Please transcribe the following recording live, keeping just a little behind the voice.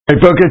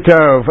Boker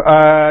Tov.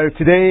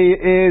 Today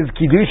is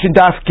Kiddushin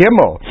Daf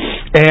Gimel,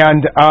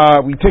 and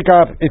we pick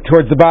up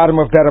towards the bottom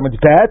of Bet Amud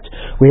Bet.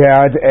 We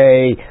had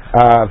a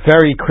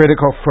very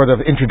critical sort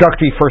of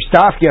introductory first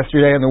daf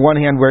yesterday. On the one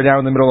hand, we're now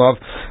in the middle of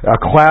a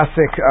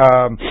classic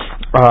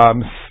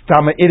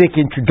Stamaitic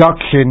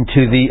introduction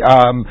to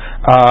a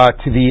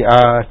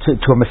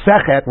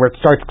Masechet, where it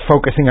starts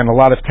focusing on a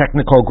lot of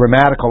technical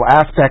grammatical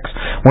aspects.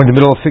 We're in the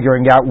middle of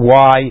figuring out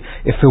why,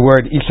 if the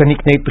word Isha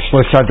Nikneit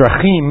B'Shlosha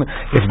Drachim,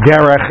 if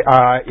derech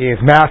is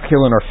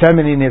masculine or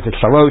feminine, is it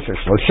shalosh or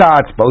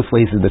shlosha? It's both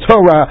ways in the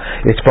Torah.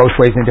 It's both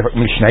ways in different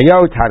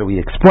mishnayot. How do we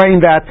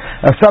explain that?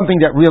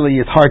 Something that really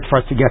is hard for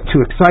us to get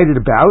too excited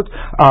about,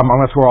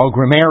 unless we're all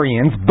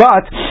grammarians.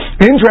 But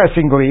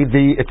interestingly,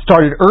 it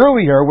started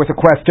earlier with a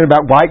question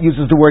about why it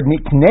uses the word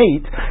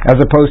nikneit as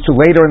opposed to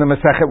later in the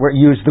Masechet where it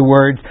used the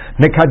words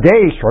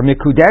mekadesh or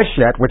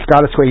mikudeshet, which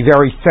got us to a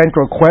very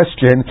central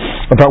question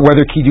about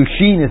whether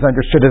Kiddushin is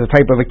understood as a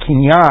type of a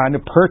kinyan,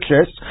 a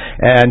purchase,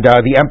 and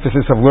the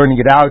emphasis of learning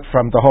it out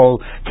from the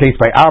whole case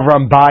by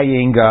Avram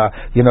buying,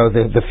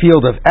 the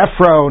field of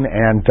Ephron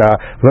and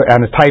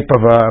a type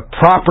of a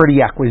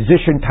property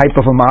acquisition type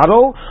of a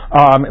model,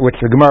 which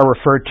the Gemara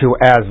referred to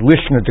as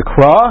Lishna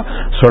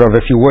Dekra, sort of,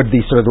 if you would,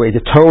 the way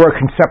the Torah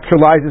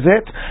conceptualizes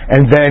it,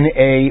 and then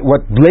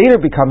what later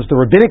becomes the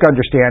rabbinic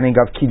understanding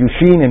of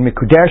Kiddushin and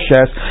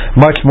Mikudeshes,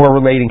 much more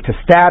relating to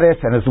status,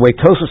 and as the way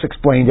Tosos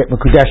explained it,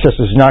 Mikudeshes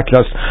is not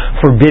just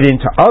forbidden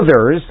to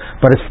others,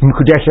 but it's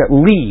Mikudeshet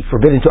li,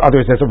 forbidden to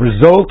others as a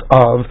result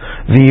of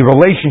the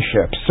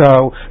relationship.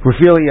 So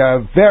it's really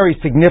very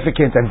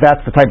significant, and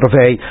that's the type of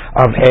a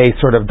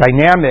sort of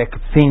dynamic,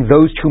 seeing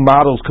those two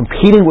models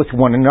competing with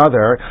one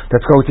another,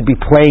 that's going to be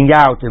playing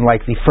out in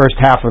like the first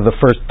half of the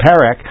first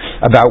parak,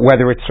 about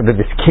whether it's sort of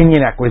this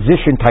kinyan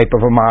acquisition type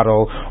of a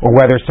model, or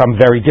whether some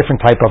very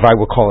different type of, I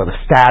will call it a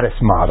status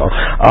model.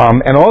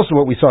 And also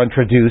what we saw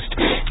introduced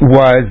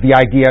was the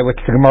idea,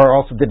 which the Gemara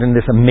also did in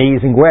this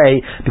amazing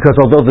way, because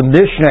although the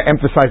Mishnah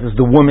emphasizes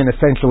the woman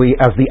essentially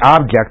as the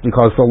object,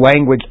 because the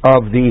language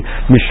of the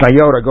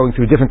Mishnayot are going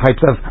through different types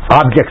of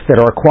objects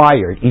that are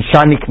acquired.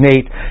 Isha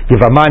nikneit,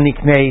 Yivama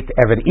nikneit,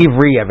 Eved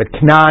Ivri, Eved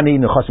Knani,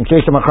 Nechosim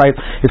Shesham Achayim.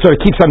 It sort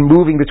of keeps on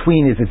moving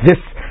between, is it this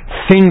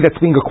thing that's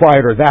being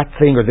acquired, or that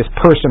thing, or this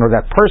person, or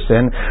that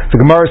person.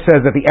 The Gemara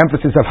says that the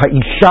emphasis of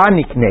Ha'isha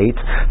nikneit,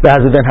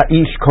 rather than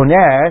Ha'ish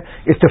koneh,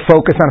 is to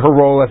focus on her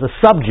role as a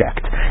subject,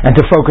 and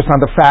to focus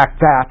on the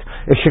fact that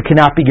she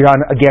cannot be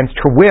done against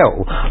her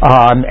will,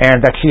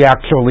 and that she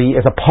actually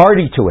is a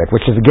party to it,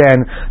 which is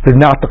again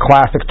not the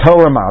classic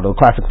Torah model.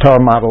 The classic Torah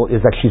model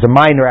is that she's a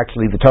minor.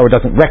 Actually, the Torah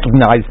doesn't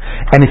recognize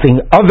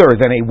anything other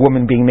than a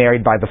woman being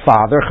married by the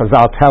father.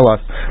 Chazal tell us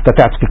that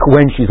that's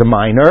when she's a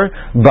minor,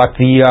 but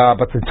the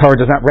Torah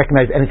does not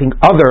recognize anything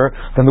other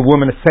than the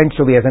woman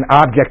essentially as an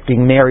object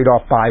being married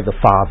off by the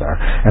father.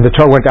 And the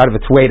Torah went out of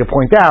its way to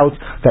point out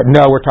that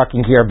no, we're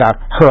talking here about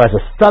her as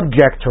a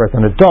subject, her as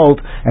an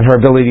adult, and her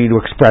ability to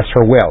express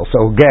her will.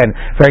 So again,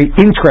 very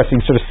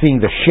interesting sort of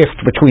seeing the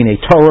shift between a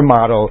Torah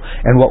model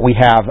and what we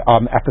have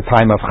at the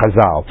time of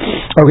Chazal.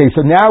 Okay,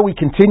 so now we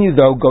continue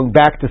though, going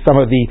back to some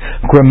of the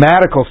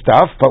grammatical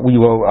stuff, but we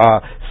will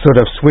sort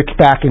of switch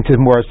back into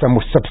some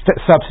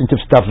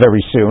substantive stuff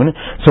very soon.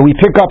 So we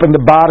pick up in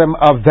the bottom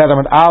of Bet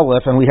Amud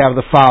Aleph, and we have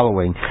the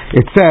following.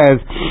 It says,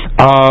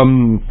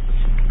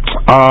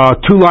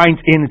 two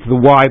lines into the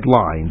wide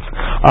lines.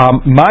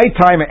 My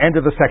time at end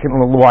of the second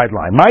wide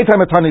line. My time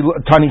at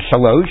Tani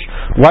Shalosh.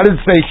 Why does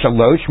it say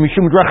Shalosh?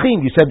 Mishum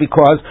Drachim. You said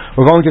because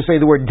we're going to say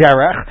the word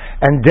derech,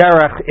 and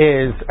derech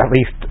is, at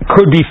least,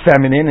 could be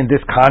feminine. In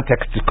this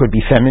context, it could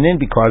be feminine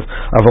because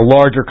of a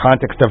larger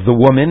context of the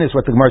woman, is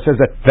what the Gemara says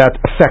that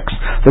affects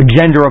the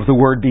gender of the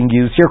word being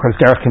used here, because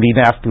derech can be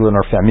masculine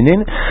or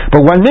feminine.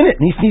 But 1 minute,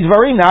 Nisni's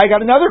Varim. Now I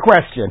got another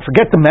question.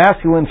 Forget the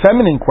masculine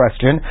feminine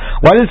question.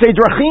 Why does it say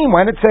Drachim?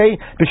 Why did it say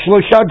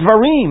B'Shlosha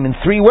Dvarim in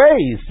 3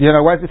 ways?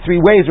 Why is it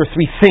 3 ways or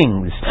 3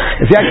 things?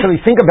 If you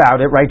actually think about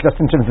it, right, just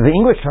in terms of the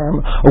English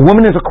term, a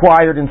woman is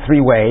acquired in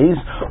 3 ways.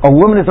 A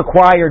woman is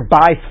acquired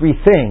by 3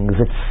 things.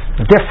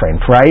 It's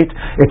different, right?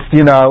 So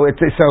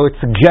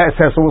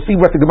we'll see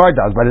what the Gemara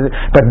does, but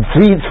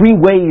 3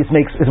 ways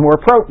is more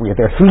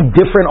appropriate. There are 3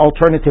 different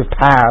alternative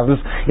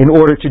paths in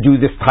order to do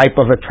this type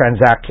of a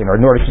transaction, or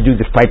in order to do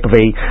this type of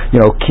a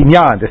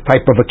kinyan, this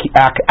type of a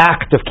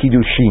act of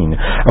kiddushin.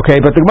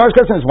 Okay, but the Gemara's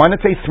question is, why not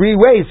say 3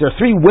 ways? There are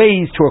 3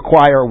 ways to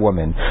acquire a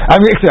woman. I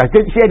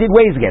did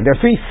ways again. There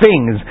are 3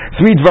 things,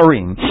 3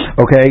 dvarim.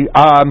 Okay,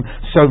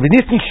 so the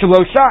nisni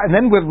shlosha, and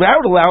then that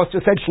would allow us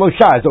to say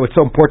shlosha, as though it's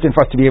so important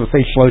for us to be able to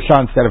say shlosha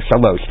instead of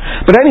shalosh.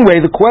 But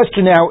anyway, the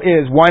question now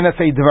is, why not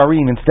say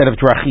dvarim instead of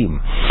drachim?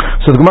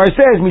 So the Gemara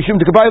says, mishum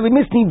dekabayli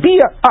misni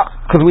bia,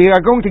 because we are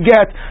going to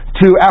get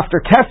to,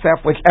 after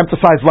kesef, which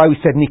emphasized why we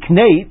said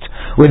nikneit,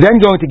 we're then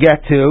going to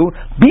get to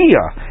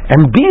bia,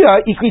 and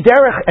bia ikri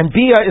derech, and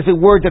bia is a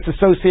word that's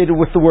associated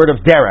with the word of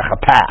derech, a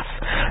path.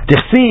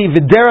 Dechsi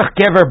v'derech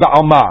gever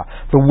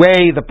ba'alma. the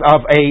way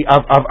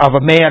of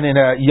a man in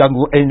a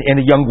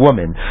young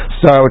woman.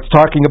 So it's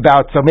talking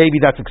about, so maybe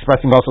that's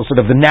expressing also sort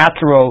of the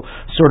natural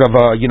sort of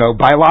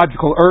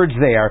biological urge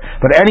there.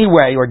 But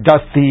anyway, or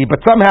dusty,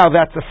 but somehow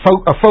that's a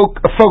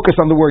focus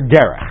on the word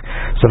derech.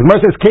 So the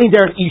Gemara says, Kein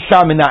derech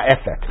isha mina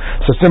efet.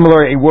 So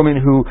similar, a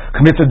woman who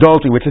commits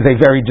adultery, which is a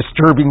very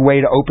disturbing way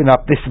to open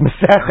up this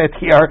Masechet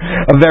here,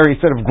 a very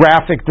sort of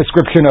graphic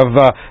description of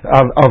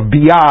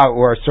biyah,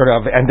 or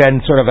and then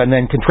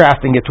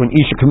contrasting it to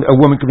a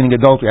woman committing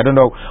adultery. I don't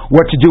know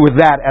what to do with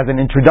that as an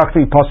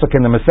introductory pasuk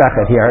in the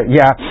Masechet here.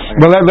 Yeah.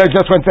 Well,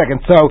 just 1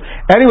 second. So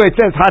anyway, it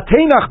says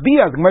Hateinach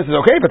biyah. The Gemara says,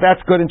 okay, but that's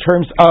good in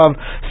terms of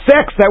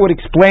sex. That would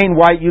explain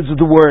why it uses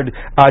the word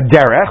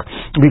derech,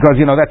 because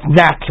that's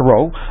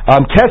natural.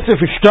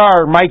 Kesef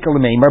ishtar Michael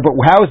Meimer, but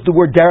how is the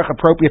word derech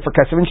appropriate for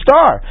kesef and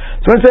shtar?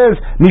 So it says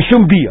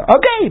mishum biyah.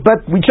 Okay,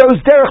 but we chose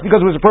derech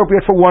because it was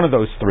appropriate for one of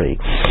those three.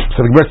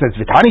 So the Gemara says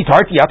Vitani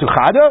tarti yatu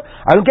chada.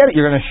 I don't get it.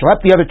 You're going to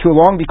schlep the other two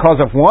along because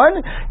of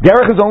one?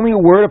 Derech is only a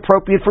word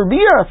appropriate for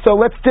biyah. So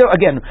let's still,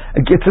 again,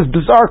 it's this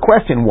bizarre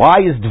question. Why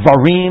is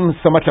dvarim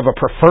so much of a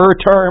preferred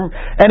term?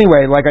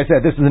 Anyway, like I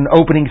said, this is an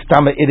opening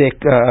Stama-idic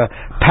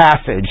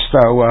passage,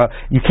 so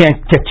you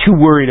can't get too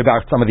worried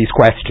about some of these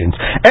questions.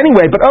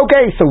 Anyway, but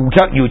okay, so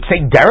you would say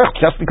derech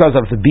just because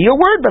of the biyah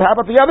word, but how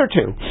about the other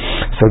two?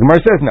 So the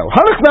Gemara says no.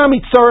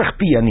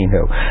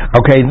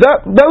 Okay,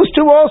 those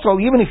two also,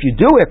 even if you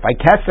do it by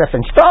kesef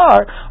and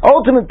shtar,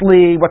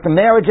 ultimately what the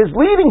marriage is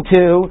leading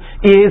to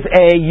is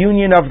a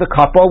union of the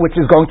couple, which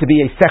is going to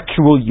be a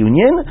sexual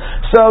union.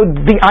 So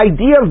the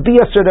idea of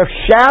biyah sort of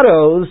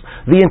shadows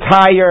the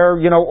entire,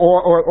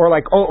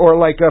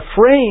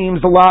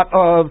 frames a lot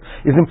of,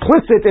 is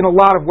implicit in a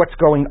lot of what's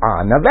going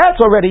on. Now that's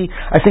already,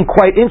 I think,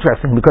 quite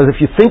interesting, because if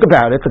you think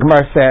about it, the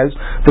Gemara says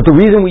that the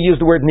reason we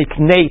used the word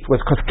niknate was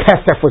because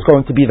kesef was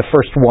going to be the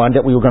first one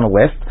that we were going to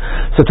list.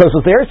 So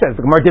Tosfos there says,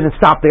 the Gemara didn't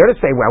stop there to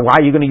say, well, why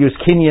are you going to use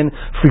kinyan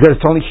because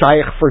it's only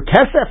shaykh for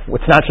kesef,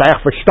 it's not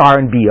shaykh for shtar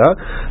and biyah.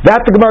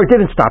 That the Gemara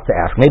didn't stop to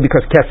ask. Maybe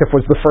because kesef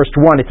was the first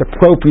one, it's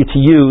appropriate to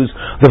use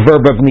the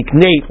verb of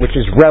niknate, which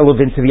is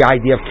relevant to the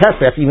idea of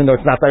kesef, even though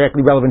it's not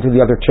directly relevant to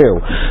the other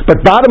two.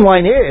 But bottom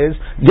line is,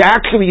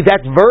 actually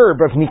that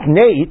verb of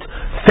niknate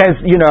says,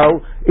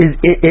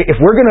 if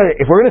we're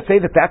gonna say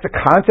that that's a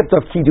concept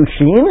of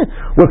Kiddushin,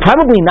 we're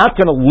probably not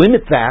going to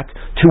limit that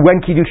to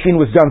when Kiddushin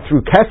was done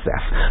through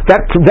Kesef.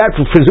 That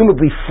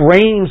presumably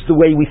frames the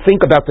way we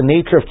think about the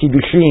nature of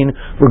Kiddushin,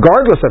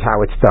 regardless of how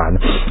it's done,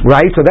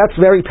 right? So that's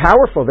very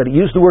powerful that it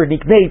used the word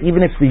niknate,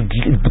 even if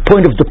the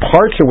point of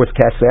departure was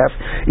Kesef.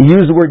 It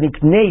used the word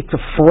niknate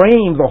to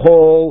frame the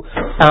whole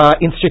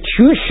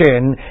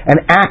institution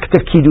and act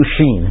of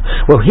Kiddushin.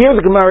 Well, here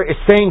the Gemara is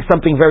saying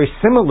something very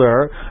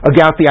similar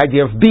about the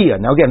idea of biyah.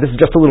 Now, again, this is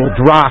just a little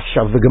drash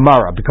of the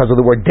Gemara because of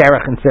the word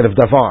derech instead of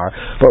davar.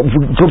 But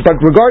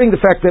disregarding the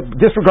fact that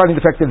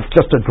it's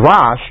just a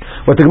drash,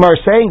 what the Gemara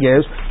is saying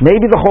is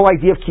maybe the whole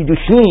idea of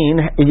Kiddushin,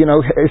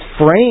 is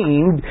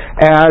framed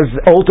as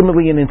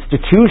ultimately an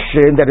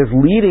institution that is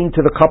leading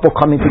to the couple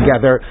coming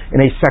together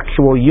in a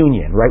sexual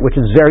union, right? Which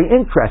is very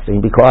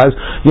interesting because,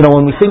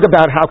 when we think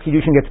about how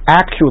Kiddushin gets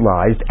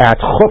actualized at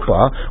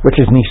chuppah,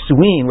 which is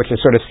nisuin, which is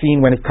sort of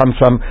seen when it comes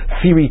from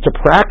theory to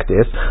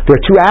practice, there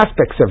are two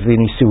aspects of the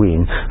nisuin.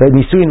 The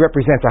nisuin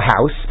represents a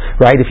house,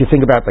 right? If you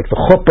think about like the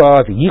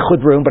chuppah, the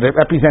yichud room, but it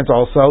represents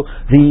also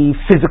the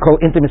physical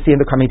intimacy and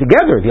the coming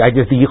together. The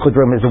idea is the yichud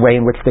room is a way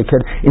in which they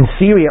could, in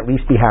theory at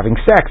least, be having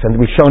sex, and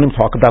we've shown him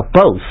talk about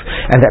both,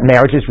 and that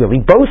marriage is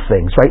really both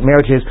things, right?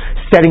 Marriage is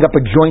setting up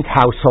a joint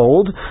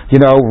household,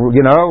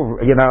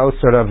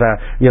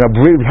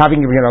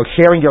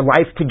 sharing your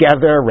life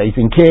together,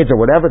 raising kids or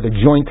whatever, the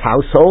joint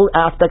household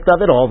aspect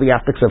of it, all the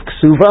aspects of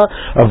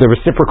ksuva, of the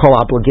reciprocal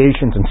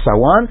obligations and so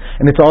on,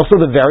 and it's also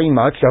the very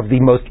much of the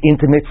most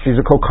intimate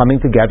physical coming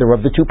together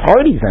of the two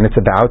parties, and it's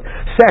about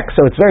sex.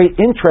 So it's very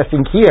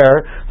interesting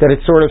here that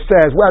it sort of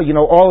says, well,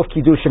 all of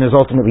Kiddushin is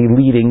ultimately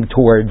leading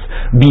towards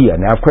biyah.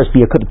 Now, of course,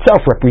 biyah could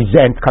itself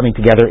represent coming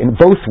together in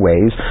both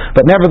ways,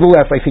 but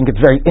nevertheless, I think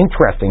it's very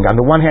interesting. On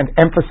the one hand,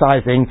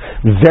 emphasizing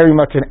very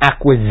much an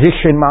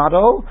acquisition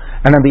model,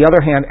 and on the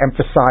other hand,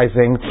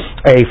 emphasizing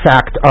a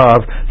fact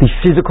of the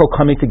physical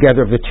coming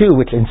together of the two,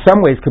 which in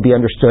some ways could be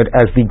understood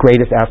as the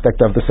greatest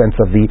aspect of the sense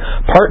of the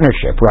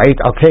partnership, right? Right?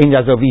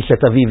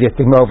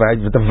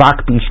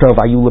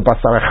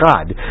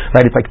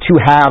 It's like two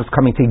halves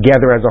coming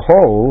together as a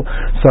whole.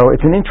 So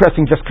it's an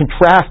interesting, just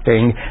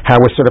contrasting how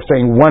we're sort of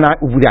saying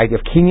the idea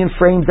of kinyan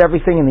frames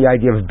everything and the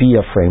idea of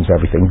biyah frames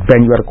everything.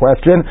 Ben, you had a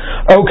question?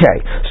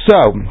 Okay,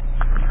 so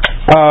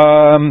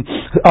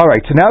all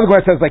right, so now the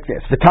Gemara says like this.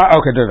 So the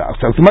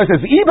Gemara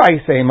says,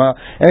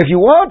 and if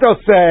you want,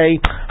 they'll say,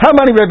 how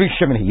many Rabbi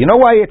Shimon? You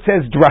know why it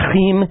says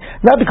drachim?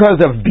 Not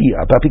because of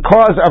biyah, but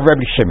because of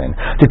Rabbi Shimon.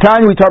 The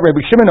time we taught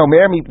Rabbi Shimon,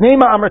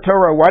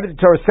 why did the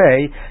Torah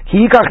say,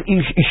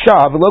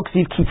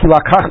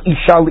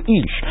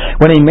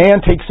 when a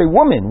man takes a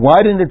woman? Why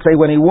didn't it say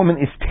when a woman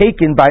is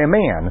taken by a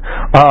man?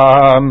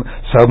 Why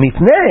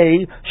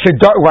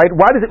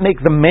does it make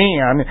the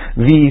man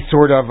the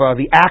sort of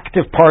the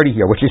active party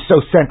here, which is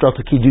so central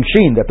to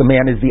Kiddushin, that the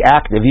man is the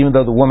active, even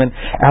though the woman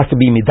has to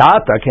be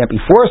midata, can't be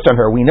forced on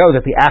her. We know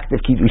that the active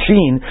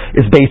Kiddushin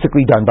is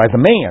basically done by the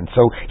man.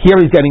 So here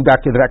he's getting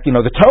back to the fact,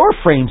 the Torah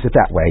frames it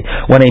that way.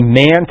 When a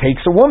man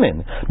takes a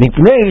woman,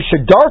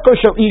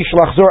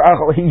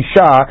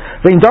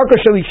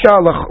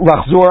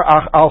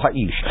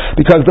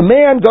 because the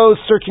man goes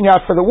searching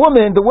out for the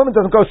woman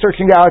doesn't go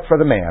searching out for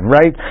the man,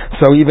 right?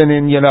 So even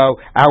in,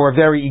 our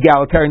very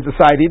egalitarian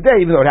society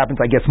today, even though it happens,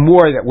 I guess,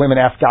 more that women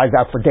ask guys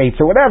out for dates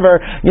or whatever,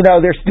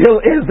 there still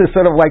is this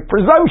sort of like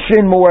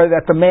presumption more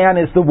that the man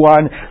is the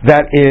one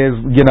that is,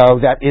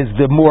 that is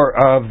the more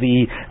of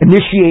the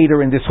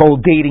initiator in this whole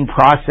dating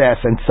process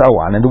and so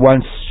on, and the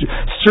one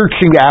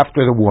searching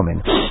after the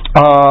woman.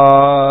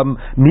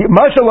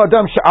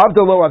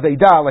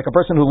 Like a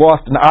person who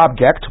lost an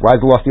object. Why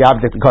has he lost the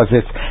object? Because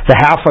it's the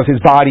half of his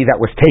body that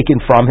was taken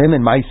from him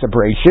in Ma'aseh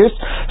Bereishis.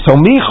 So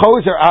mi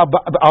chozer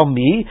al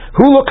mi,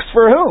 who looks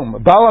for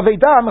whom? Bal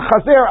aveda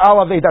mechazer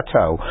al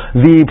avedato.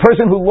 The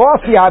person who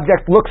lost the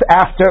object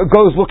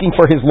goes looking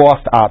for his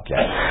lost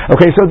object.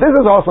 Okay, so this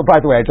is also, by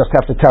the way, I just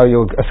have to tell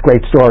you a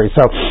great story.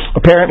 So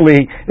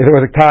apparently there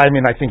was a time,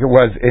 and I think it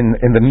was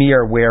in the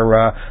Mir,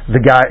 where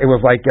the guys were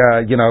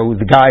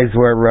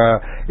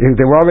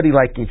they were already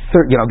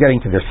getting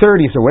to their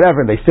 30s or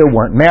whatever, and they still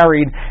weren't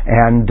married,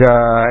 and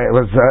it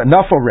was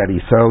enough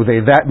already. So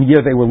that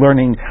year they were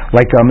learning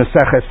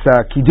Maseches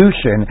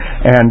Kiddushin,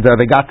 and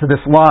they got to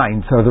this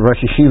line. So the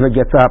Rosh Yeshiva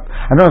gets up.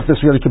 I don't know if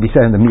this really could be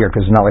said in the Mir,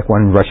 because it's not like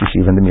one Rosh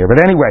Yeshiva in the Mir.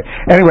 But anyway,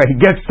 he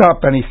gets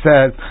up and he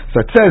says,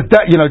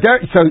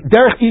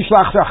 Derech Ish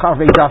Lachzachar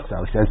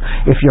Veidaso. He says,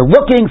 if you're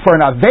looking for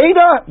an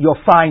Aveda,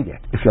 you'll find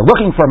it. If you're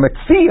looking for a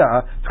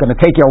Metzia, it's going to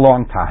take you a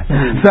long time.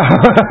 So,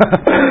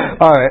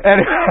 all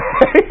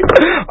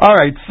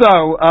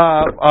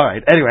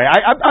right. Anyway,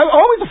 I'm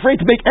always afraid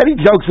to make any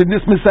jokes in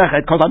this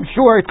Masechet, because I'm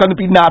sure it's going to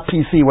be not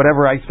PC,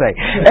 whatever I say.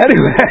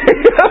 Anyway,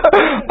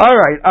 all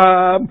right.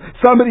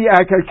 Somebody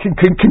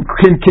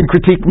can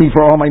critique me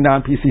for all my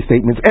non-PC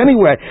statements.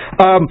 Anyway,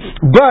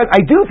 but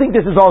I do think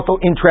this is also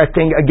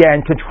interesting,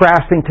 again,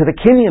 contrasting to the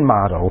Kinyan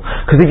model,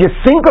 because if you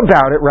think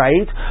about it,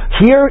 right,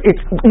 here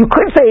you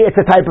could say it's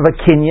a type of a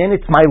Kinyan,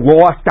 it's my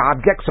lost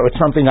object, so it's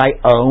something I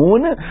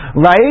own,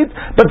 right?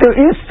 But there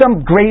is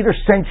some greater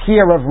sense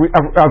here of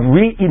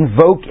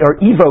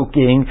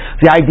evoking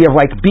the idea of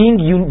being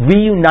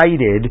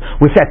reunited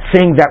with that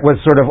thing that was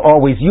sort of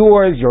always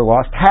yours, your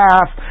lost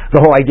half, the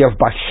whole idea of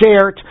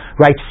bashert,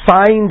 right?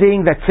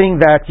 Finding that thing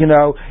that,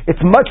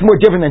 it's much more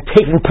different than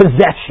taking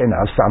possession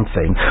of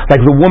something,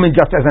 like the woman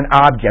just as an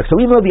object. So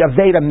even though the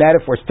Aveda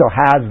metaphor still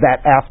has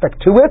that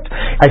aspect to it,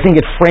 I think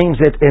it frames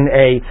it in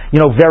a,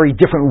 very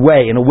different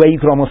way. In a way you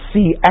could almost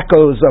see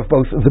echoes of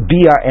both the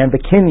Bia and the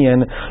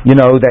Kinyan,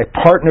 that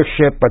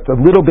partnership, but a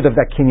little bit of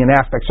that Kinyan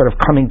aspect sort of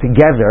coming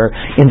together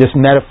in this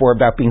metaphor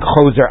about being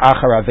chozer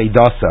achar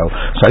avedaso.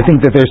 So I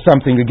think that there's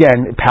something,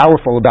 again,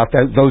 powerful about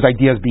those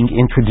ideas being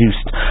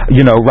introduced,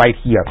 right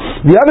here.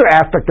 The other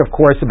aspect, of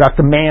course, about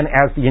the man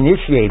as the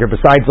initiator,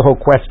 besides the whole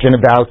question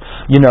about,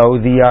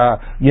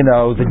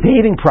 the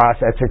dating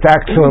process, it's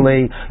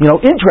actually,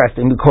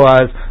 interesting,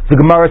 because the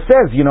Gemara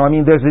says,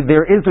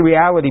 there is a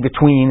reality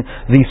between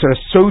the sort of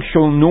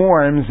social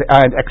norms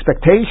and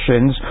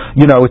expectations.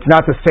 It's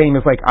not the same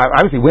as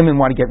obviously women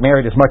want to get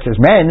married as much as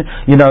men.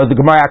 The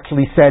Gemara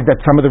actually said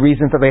that some of the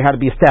reasons that they had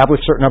to be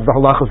established certain of the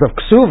halachas of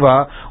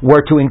ksuva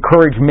were to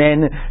encourage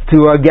men to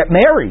get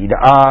married.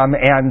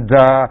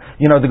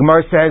 The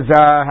Gemara says,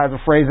 has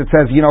a phrase that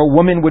says,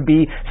 woman would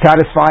be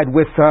satisfied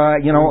with,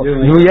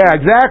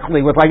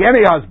 exactly, with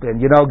any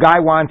husband. Guy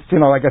wants,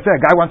 like I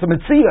said, guy wants a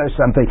mitzvah or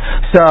something.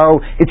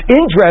 So it's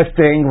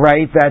interesting,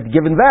 right, that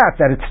given that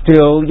it's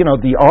still,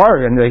 the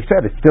art, and they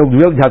said it still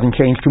really hasn't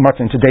changed too much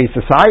in today's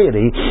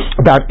society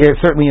about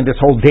certainly in this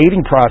whole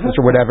dating process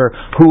or whatever,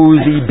 who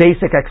the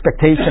basic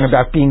expectation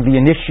about being the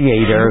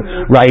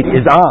initiator, right,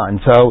 is on.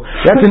 So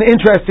that's an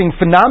interesting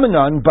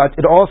phenomenon, but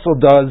it also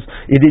does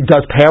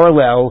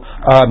parallel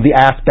the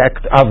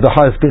aspect of the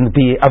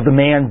of the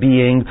man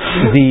being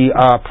the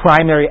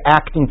primary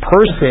acting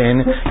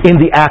person in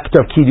the act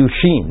of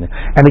Kiddushin.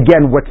 And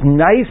again, what's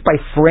nice by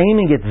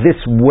framing it this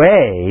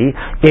way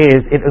is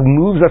it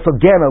moves us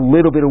again a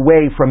little bit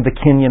away from the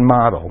Kinyan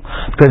model.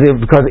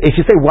 Because if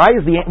you say, why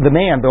is the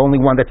man the only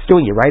one that's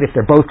doing it, right? If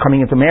they're both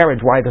coming into marriage,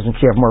 why doesn't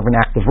she have more of an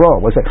active role?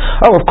 We'll say,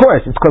 of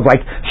course, it's because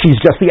she's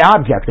just the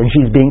object and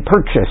she's being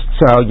purchased.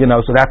 So,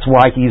 so that's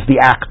why he's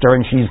the actor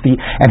and he's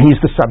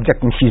the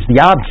subject and she's the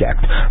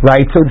object,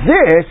 right? So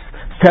this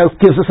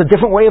gives us a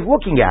different way of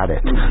looking at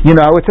it.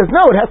 It says,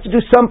 no, it has to do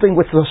something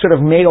with the sort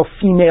of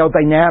male-female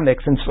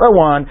dynamics and so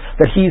on,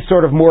 that he's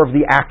sort of more of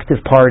the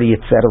active party,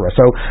 etc.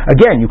 So,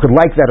 again, you could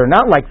like that or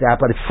not like that,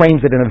 but it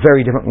frames it in a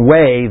very different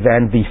way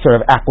than the sort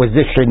of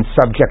acquisition,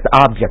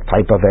 subject-object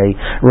type of a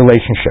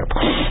relationship.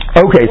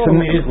 Okay, so...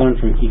 we just learn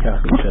from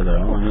Kikach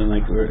though.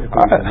 Right?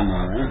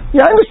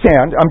 Yeah, I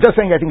understand. I'm just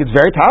saying I think it's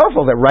very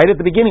powerful that right at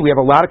the beginning we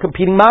have a lot of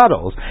competing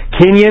models.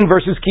 Kinyan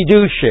versus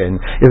Kiddushin.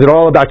 Is it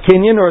all about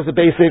Kinyan, or is it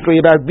basically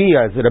about about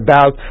bia? Is it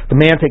about the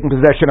man taking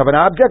possession of an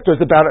object, or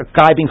is it about a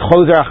guy being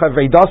choser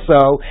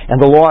achaveidaso and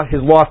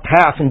his lost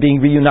half and being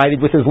reunited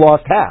with his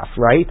lost half?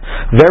 Right?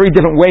 Very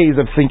different ways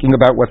of thinking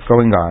about what's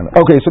going on.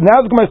 Okay, so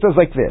now the Gemara says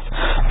like this.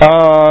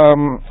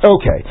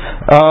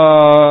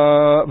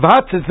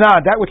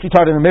 That which we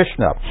taught in the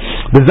Mishnah.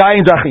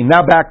 B'zayin drachim.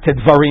 Now back to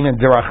dvarim and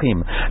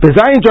drachim.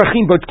 B'zayin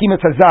drachim bodkim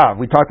et hazav.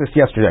 We taught this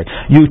yesterday.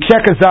 You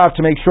check a zav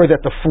to make sure that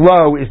the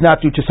flow is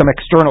not due to some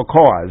external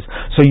cause.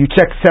 So you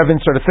check 7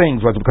 sort of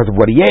things. Was it because of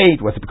what he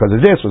ate? Was it because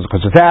of this? Was it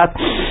because of that?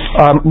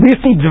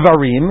 Lisni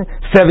dvarim,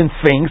 7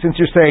 things. Since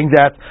you're saying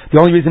that the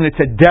only reason it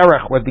said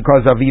derech was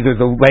because of either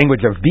the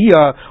language of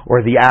bia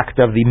or the act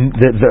of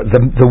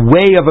the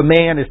way of a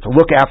man is to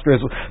look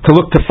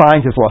to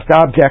find his lost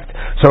object.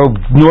 So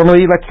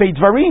normally let's say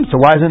dvarim.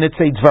 So why doesn't it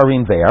say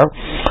dvarim there?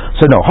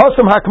 So no.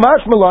 Hosam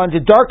hakmash malan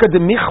darka de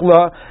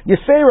michla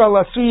yesera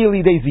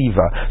lasuyili de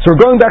ziva. So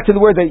we're going back to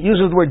the word that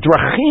uses the word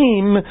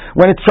drachim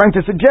when it's trying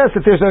to suggest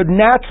that there's a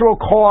natural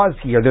cause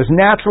here. There's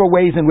natural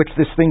ways in which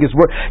this thing is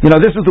work.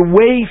 This is the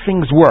way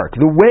things work.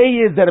 The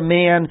way is that a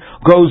man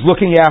goes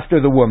looking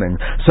after the woman.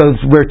 So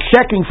we're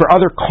checking for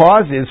other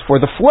causes for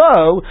the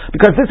flow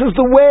because this is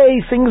the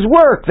way things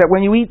work. That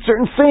when you eat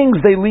certain things,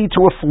 they lead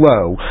to a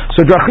flow.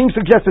 So drachim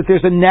suggests that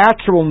there's a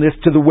naturalness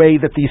to the way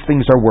that these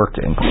things are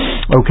working.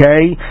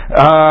 Okay?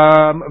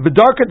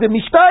 V'darka de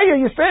mishtaya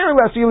yisera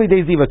lasili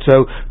de ziva.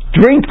 So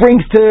drink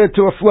brings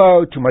to a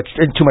flow. Too much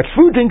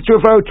food brings to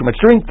a flow. Too much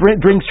drink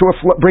brings to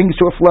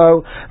a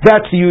flow.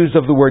 That's the use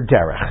of the word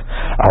derech.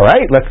 All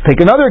right, let's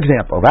take another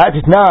example. That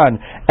is nan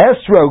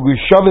esrog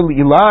ushavil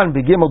ilan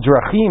begimel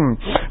drachim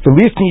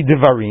v'lisni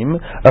devarim.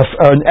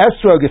 An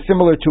esrog is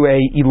similar to a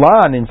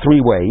ilan in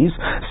 3 ways.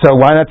 So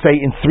why not say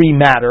in 3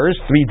 matters,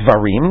 3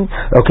 dvarim?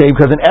 Okay,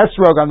 because an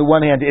esrog on the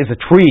one hand is a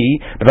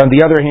tree, but on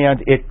the other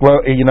hand it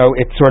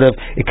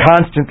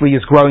constantly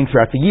is growing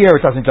throughout the year.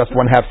 It doesn't just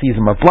one half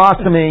season of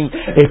blossoming.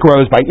 It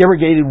grows by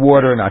irrigated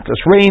water, not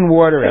just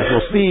rainwater. As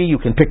we'll see, you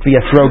can pick the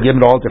esrogim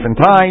at all different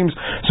times.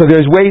 So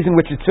there's ways in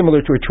which it's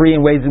similar to a tree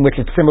and ways in which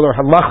it's similar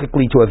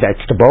halachically to a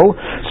vegetable.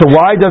 So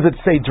why does it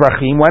say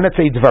drachim? Why not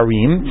say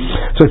dvarim?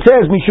 So it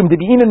says mishum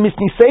debi'inan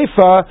misni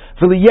seifa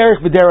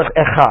v'liyerech v'derech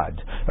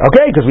echad.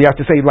 Okay, because we have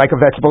to say like a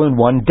vegetable in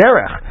one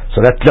derech.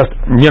 So that just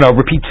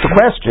repeats the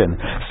question.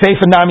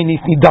 Seifa nami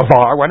nisni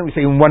davar. Why don't we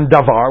say in one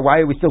davar?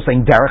 Why are we still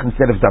saying derech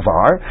instead of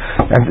davar?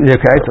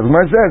 Okay, so the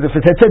Gemara says if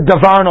it had said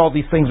davar and all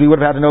these things, we would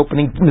have had an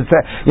opening,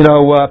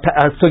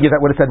 sugya that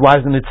would have said, why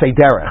doesn't it say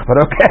derech?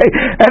 But okay,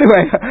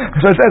 anyway,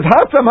 so it says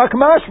hatzam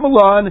hakmash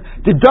malon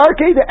the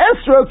darke the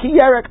esro ki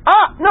yerek.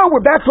 No,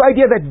 we're back to the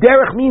idea that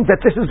derech means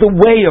that this is the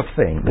way of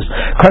things,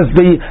 because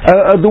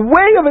the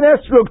way of an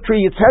esrog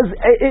tree, it says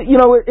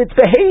its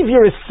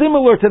behavior is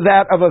similar to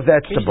that of a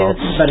vegetable.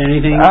 About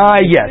anything?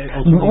 Yes.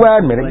 Wait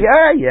a minute.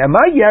 Yeah.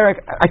 My yerek,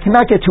 I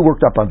cannot get too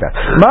worked up on that.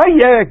 My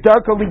yerek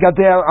darko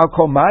ligadel al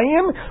kol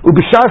mayim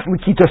ubishas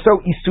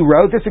likitaso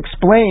isuro. This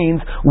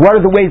explains what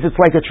are the ways it's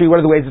like a tree, what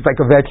are the ways it's like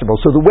a vegetable.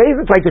 So the ways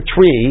it's like a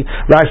tree,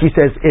 Rashi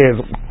says,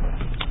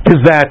 is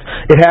that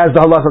it has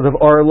the halachas of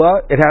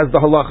orla, it has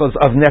the halachas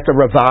of neta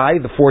ravai,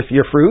 the 4th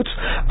year fruits.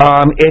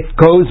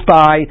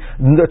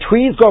 The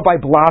trees go by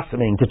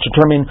blossoming to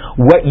determine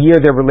what year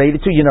they're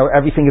related to.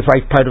 Everything is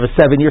like part of a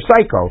 7-year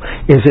cycle.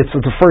 If it's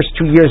the first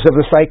 2 years of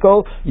the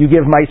cycle, you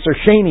give Meiser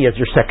Sheni as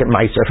your second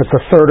Meiser. If it's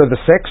the 3rd or the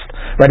 6th,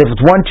 right? If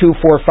it's 1, 2,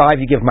 4, 5,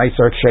 you give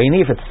Meiser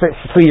Sheni. If it's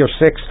 3 or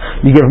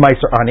 6, you give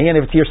Meiser Ani. And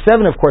if it's year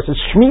 7, of course,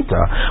 it's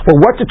Shemitah. Well,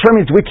 what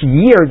determines which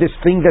year this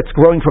thing that's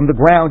growing from the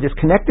ground is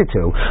connected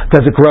to?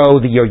 Does it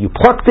grow the year you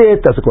plucked it?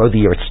 Does it grow the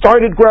year it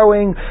started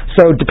growing?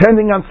 So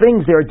depending on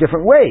things, there are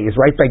different ways,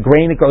 right? By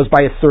grain, it goes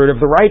by a third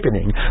of the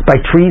ripening. By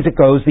trees, it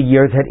goes the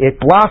year that it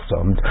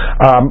blossomed.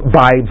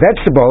 By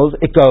vegetables,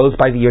 it goes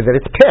by the year that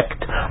it's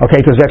picked. Okay,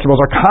 because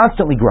vegetables are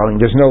constantly growing.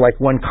 There's no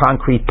one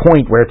concrete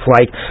point where it's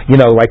like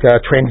a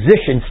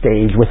transition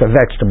stage with a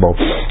vegetable.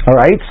 All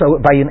right, so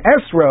by an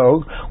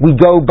esrog, we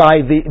go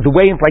by the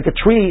way it's like a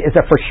tree is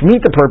that for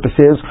Shemitah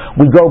purposes,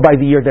 we go by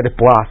the year that it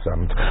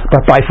blossomed.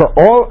 But for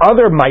all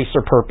other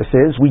Meiser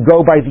purposes, we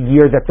go by the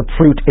year that the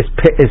fruit is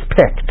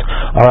picked.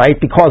 All right,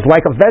 because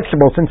like a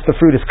vegetable, since the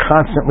fruit is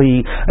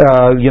constantly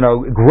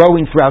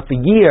growing throughout the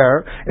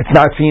year, it's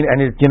not seen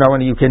and it's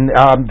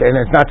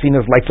not seen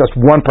as like just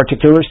one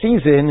particular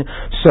season.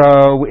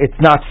 So it's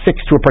not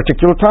fixed to a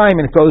particular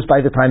time, and it goes by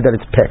the time that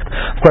it's picked.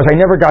 Of course, I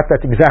never got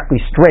that exactly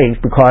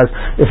straight, because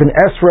if an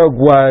esrog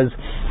was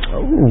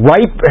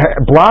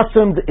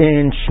blossomed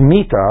in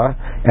Shemitah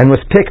and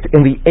was picked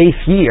in the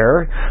 8th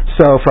year.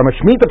 So from a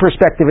Shemitah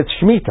perspective, it's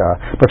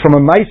Shemitah. But from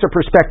a Meiser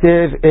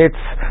perspective,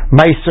 it's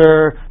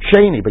Meiser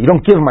Sheni. But you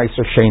don't give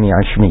Meiser Sheni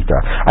on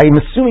Shemitah. I am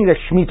assuming that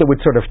Shemitah would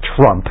sort of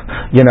trump,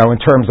 in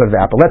terms of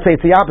that. But let's say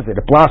it's the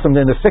opposite. It blossomed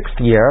in the 6th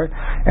year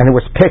and it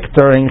was picked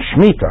during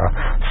Shemitah.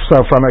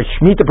 So from a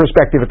Shemitah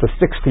perspective, it's a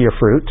 6th year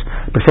fruit.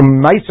 But from a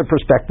Meiser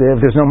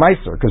perspective, there's no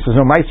Meiser, because there's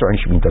no Meiser on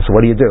Shemitah. So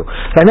what do you do?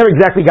 So I never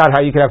exactly got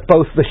how you could have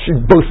both the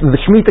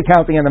Shemitah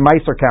counting and the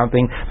Meiser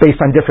counting based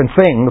on different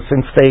things,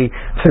 since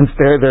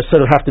they're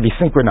sort of have to be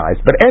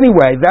synchronized. But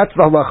anyway, that's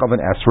the halacha of of an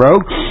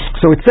esrog.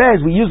 So it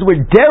says, we use the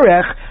word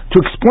derech to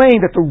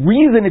explain that the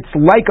reason it's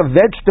like a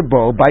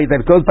vegetable, that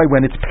it goes by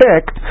when it's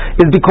picked,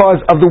 is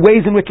because of the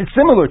ways in which it's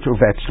similar to a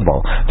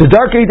vegetable. The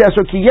darker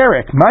esrog ki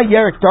yerek, my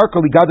yerek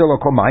darker ligadol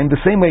komayim, the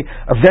same way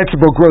a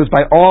vegetable grows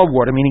by all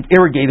water, meaning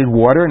irrigated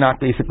water, not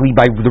basically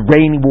by the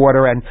rainy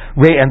water and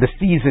the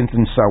seasons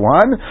and so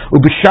on.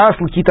 Ubishas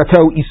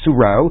likitato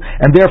isuro,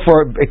 and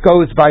therefore it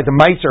goes by the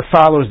meiser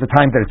follows the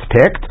time that it's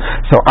picked.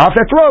 So af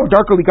etrog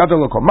darker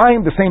ligadol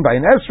komayim, the same by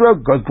an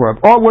esrog, goes by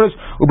all waters.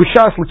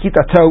 Ubishas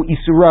likitato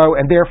isuro,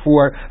 and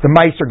therefore the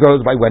meiser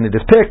goes by when it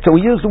is picked. So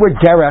we use the word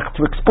derech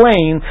to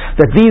explain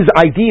that these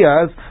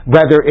ideas,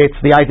 whether it's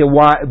the idea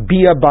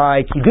bia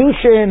by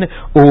Kiddushin,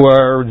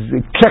 or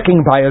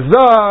checking by a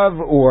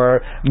zav, or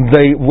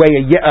the way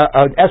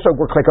an esrog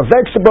works like a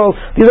vegetable,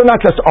 these are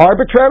not just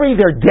arbitrary,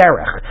 they're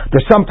derech.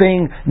 There's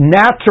something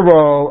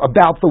natural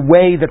about the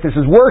way that this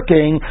is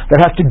working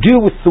that has to do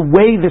with the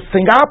way this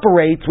thing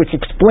operates, which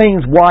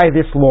explains why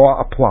this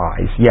law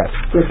applies. Yes?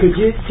 So could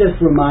you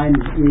just remind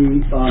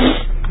me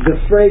the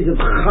phrase of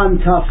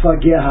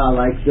chantafageha,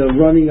 like the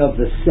running of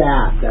the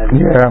sap, that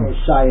is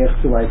shaykh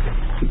to like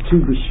the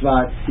Tu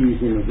B'Shvat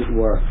season, as it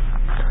were.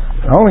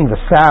 Only the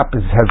sap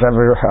has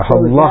ever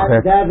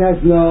halachic. That has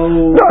no.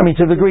 No, I mean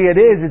to the degree it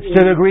is. It's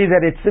to the degree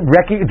that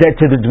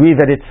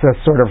it's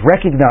sort of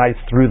recognized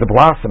through the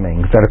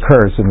blossoming that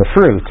occurs in the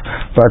fruit.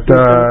 But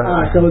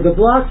so the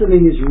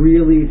blossoming is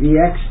really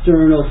the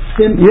external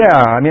symptom.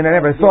 Yeah, I mean I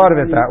never thought of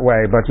it that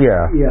way, but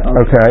yeah.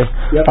 Okay.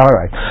 Yep. All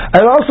right.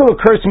 It also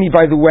occurs to me,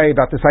 by the way,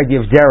 about this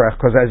idea of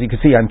derech, because as you can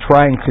see, I'm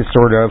trying to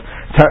sort of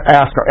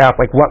ask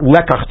like what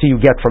lekach do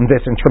you get from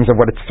this in terms of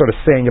what it's sort of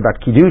saying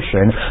about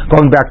Kiddushin,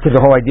 going back to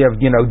the whole idea of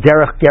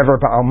derech gever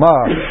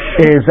ba'alma,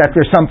 is that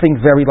there's something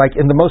very like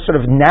in the most sort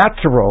of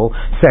natural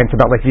sense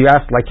about like you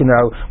asked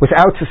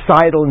without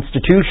societal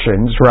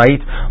institutions,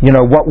 right?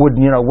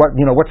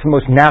 What's the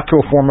most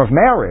natural form of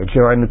marriage?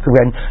 I mean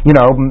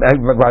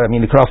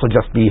it could also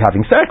just be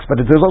having sex, but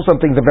there's also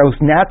something the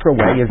most natural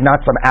way is not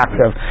some act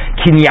of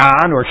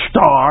kinyan or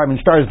shtar. I mean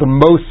shtar is the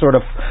most sort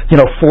of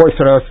for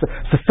sort of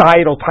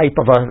societal type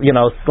of a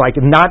like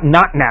not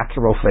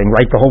natural thing,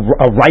 right? The whole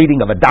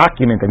writing of a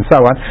document and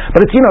so on,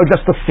 but it's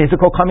just the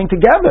physical coming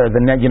together.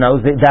 Then that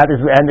is,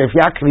 and if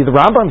you actually the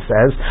Rambam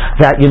says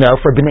that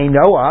for Bnei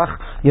Noach,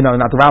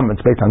 not the Rambam,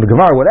 it's based on the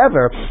Gemara,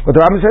 whatever. But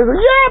the Rambam says,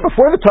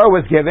 before the Torah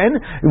was given,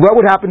 what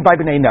would happen by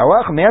Bnei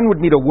Noach? A man would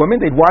meet a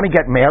woman, they'd want to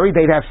get married,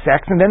 they'd have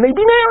sex, and then they'd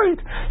be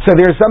married. So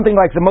there's something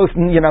like the most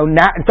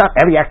it's not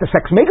every act of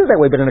sex makes it that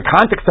way, but in the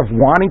context of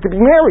wanting to be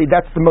married,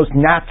 that's the most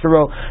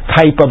natural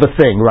type of a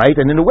thing, right?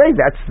 And in a way,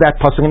 that's that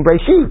pasuk in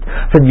Breshit.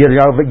 So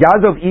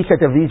Yazov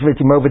Ishat of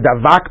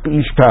Davak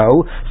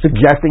B'ishto,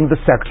 suggesting the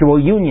sexual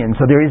union.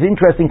 So there is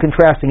interest in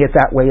contrasting it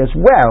that way as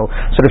well,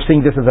 sort of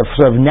seeing this as a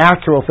sort of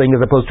natural thing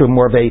as opposed to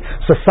more of a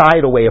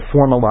societal way of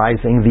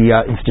formalizing the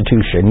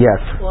institution. Yes?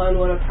 Well, and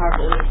what a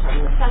powerful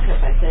time in the second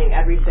by saying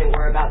everything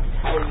we're about to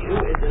tell you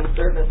is in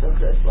service of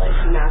this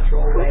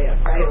natural way of,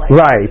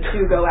 right?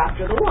 To go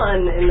after the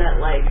one in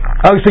that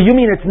Oh, so you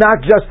mean it's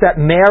not just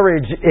that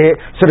marriage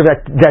sort of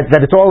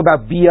that it's all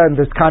about bia in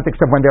this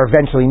context of when they're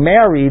eventually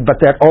married, but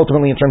that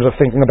ultimately in terms of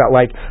thinking about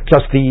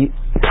just the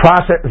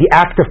process, the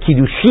act of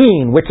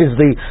Kiddushin, which is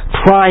the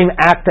prime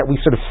act that we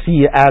sort of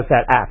see as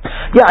that act.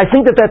 Yeah, I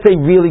think that's a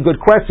really good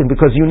question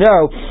because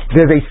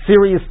there's a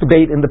serious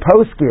debate in the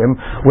poskim,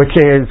 which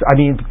is,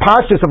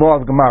 pashtus of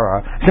all of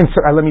Gemara.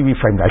 Let me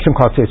reframe that. I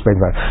shouldn't call it serious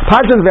debate.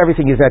 Pashtus of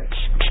everything is that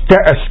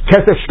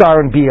Kesef,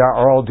 Shtar, and Bia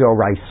are all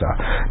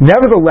D'Oraisa.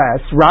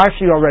 Nevertheless,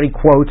 Rashi already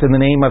quotes in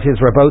the name of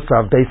his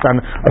Rabosav, based on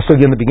a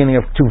sugya in the beginning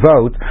of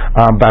Tuvot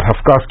about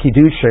Hafkas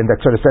Kiddushin, that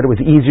sort of said it was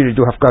easier to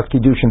do Hafkas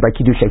Kiddushin by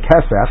Kiddushay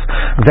Kesef.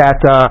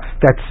 That's a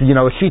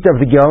sheet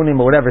of the Geonim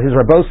or whatever, his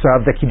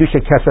Rabosav, that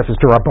Kiddushay Kesef is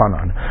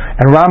D'Rabbanan.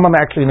 And Rambam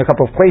actually in a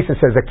couple of places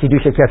says that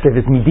Kiddushay Kesef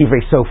is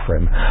Midivrei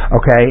Sofrim.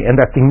 Okay, and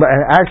that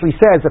actually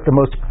says that the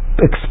most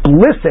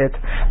explicit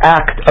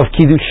act of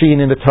Kiddushin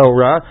in the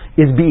Torah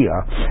is Bia.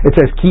 It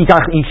says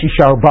Kikach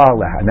Ishisha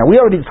Ba'aleha. Now we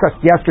already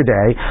discussed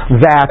yesterday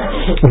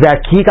that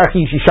Kikach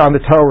Ishisha in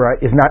the Torah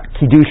is not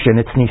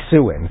Kiddushin, it's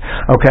Nisuin.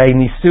 Okay,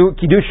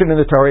 Kiddushin in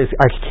the Torah is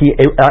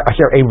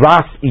a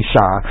Ras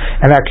Isha,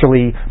 and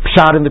actually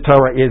Pshat in the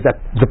Torah is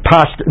that the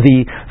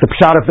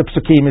Pshat of the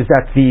Psukim is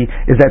that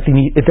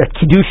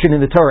Kiddushin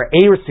in the Torah,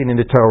 Eresin in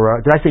the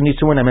Torah. Did I say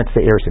Nisuin? I meant to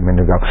say Eresin a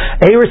minute ago.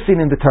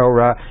 Eresin in the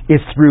Torah is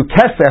through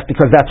Kesef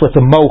because that's what the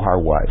mohar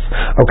was.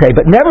 Okay,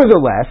 but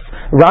nevertheless,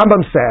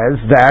 Rambam says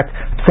that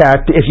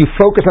if you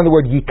focus on the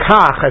word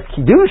yikach as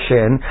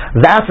kiddushin,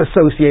 that's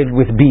associated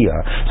with bia.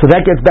 So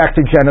that gets back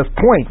to Jenna's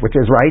point, which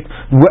is right.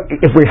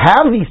 If we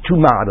have these two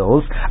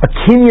models, a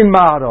kinyan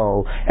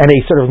model and a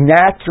sort of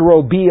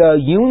natural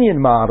bia union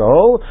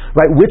model,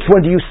 right? Which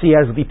one do you see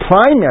as the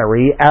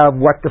primary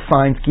of what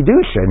defines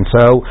kiddushin?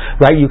 So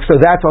right, so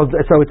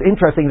it's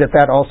interesting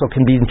that also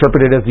can be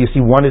interpreted as you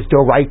see one is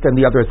doraita and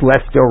the other is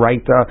less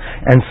doraita,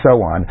 and so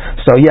on. on.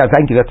 So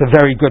thank you. That's a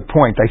very good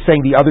point. I'm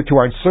saying the other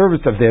two are in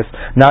service of this,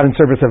 not in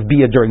service of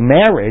bia during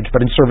marriage,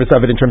 but in service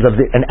of it in terms of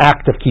an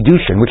act of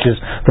Kiddushin, which is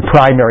the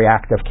primary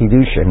act of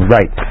Kiddushin.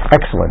 Right.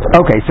 Excellent.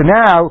 Okay, so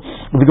now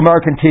the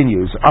Gemara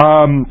continues.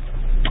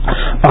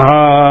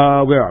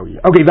 Where are we?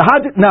 Okay,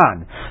 v'hadit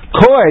nan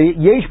koi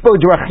yesh bo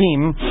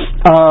drachim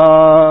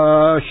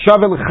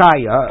shavel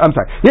chaya. I'm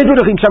sorry, yesh bo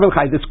drachim shavel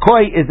chaya. This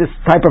koi is this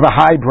type of a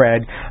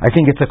hybrid. I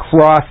think it's a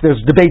cross.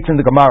 There's debates in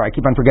the Gemara. I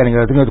keep on forgetting it.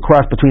 I think it's a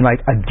cross between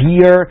like a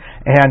deer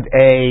and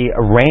a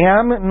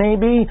ram.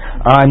 Maybe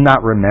I'm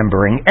not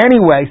remembering.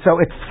 Anyway, so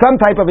it's some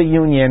type of a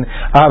union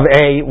of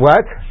a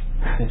what?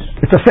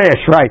 It's a fish,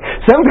 right?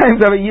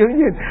 Sometimes of a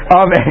union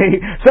of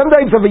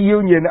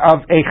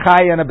a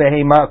chaya and a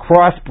behema,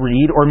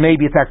 crossbreed, or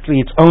maybe it's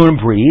actually its own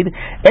breed.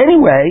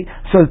 Anyway,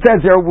 so it says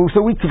there.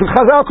 So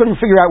Chazal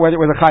couldn't figure out whether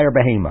it was a chaya or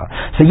behema.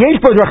 So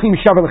yesh bo drachim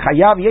shavel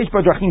chayav, yesh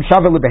bo drachim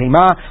shavel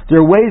behema. There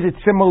are ways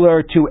it's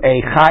similar to a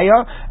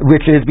chaya,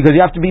 which is because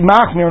you have to be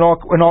machmir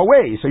in all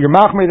ways. So you're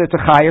machmir that's a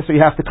chaya, so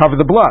you have to cover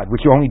the blood,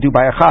 which you only do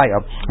by a chaya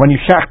when you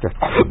shecht it.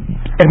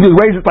 And the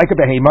ways it's like a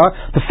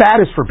behema, the fat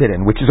is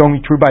forbidden, which is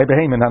only true by a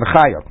behema, not a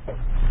chaya.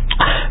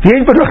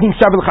 There's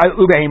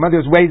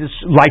ways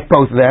like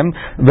both of them.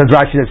 The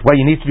Rashi says, well,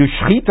 you need to do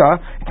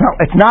shchita.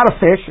 It's not a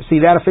fish.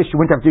 See, that a fish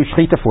you wouldn't have to do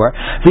shchita for.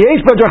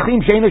 There's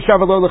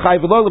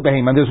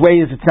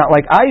ways it's not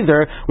like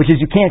either, which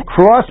is you can't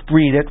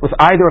crossbreed it with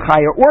either a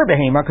chaya or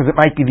behema because it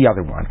might be the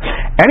other one.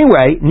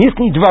 Anyway,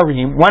 nisni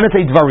dvarim. Why not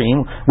say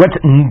dvarim? What's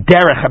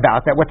derech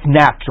about that? What's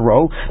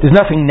natural? There's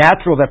nothing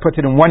natural that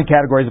puts it in one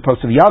category as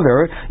opposed to the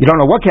other. You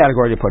don't know what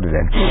category to put it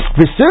in.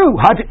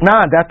 V'su hajik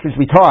na. That's as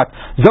we taught.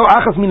 Zo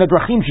achas min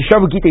adrachim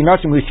shishavu gitei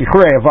nashim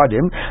l'shichrei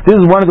avadim. This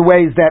is one of the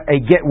ways that a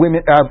get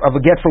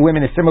for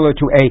women is similar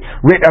to a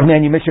writ of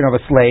manumission of a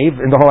slave,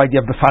 and the whole idea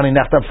of the fanei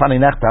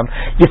nechtam.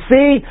 You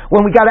see,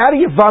 when we got out of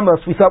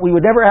Yevamos, we thought we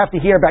would never have to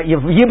hear about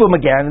Yibum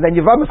again, and then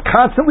Yevamos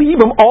constantly,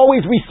 Yibum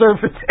always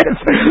resurfaces.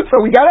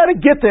 So we got out of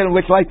Gittin,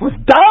 which was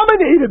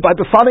dominated by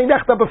the fanei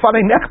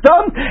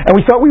nechtam, and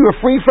we thought we were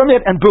free from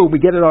it, and boom, we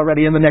get it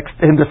already in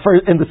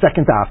the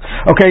second half.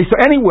 Okay, so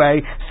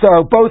anyway,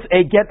 so both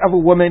a get of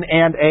a woman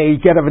and a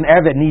get of an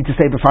eved need to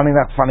say b'fanei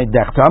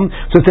nechtam.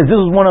 So it says this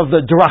is one of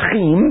the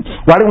drachim.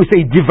 Why don't we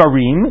say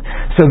divarim?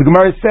 So the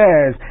Gemara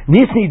says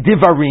nisni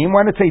divarim.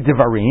 Why not say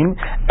divarim?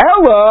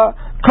 Ella.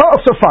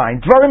 So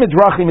fine. Dvarim and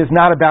drachim is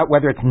not about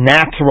whether it's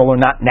natural or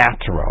not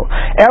natural.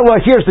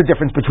 Ella, here's the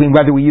difference between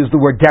whether we use the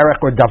word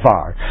derech or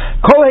davar.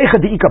 Kol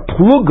eicha deika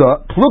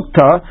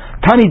plugta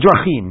tani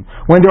drachim.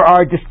 When there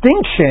are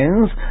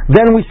distinctions,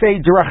 then we say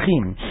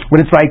drachim.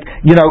 When it's like,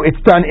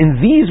 it's done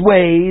in these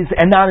ways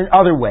and not in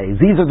other ways.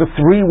 These are the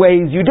three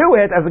ways you do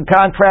it as in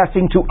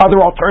contrasting to other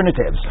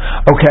alternatives.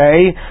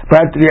 Okay?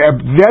 But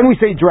then we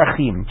say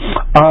drachim.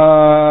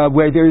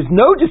 Where there's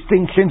no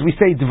distinctions, we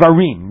say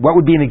dvarim. What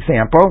would be an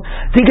example?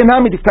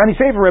 Not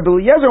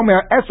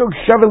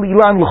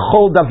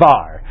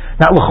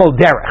l'chol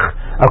derech.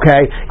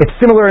 Okay, it's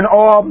similar in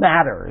all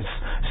matters.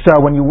 So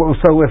when you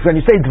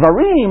say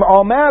dvarim,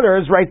 all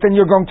matters, right? Then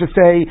you're going to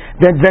say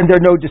then there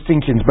are no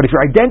distinctions. But if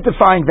you're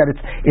identifying that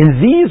it's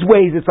in these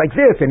ways, it's like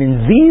this, and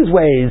in these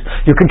ways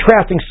you're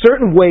contrasting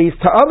certain ways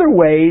to other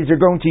ways, you're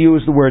going to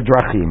use the word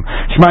drachim,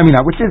 shema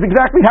mina, which is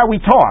exactly how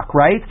we talk,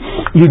 right?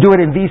 You do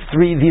it in these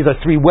three. These are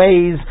three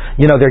ways.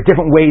 There are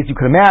different ways you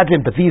can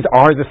imagine, but these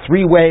are the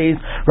three ways,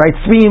 right?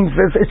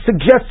 It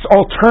suggests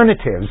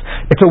alternatives.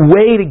 It's a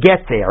way to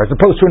get there, as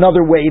opposed to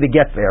another way to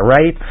get there,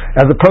 right?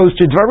 As opposed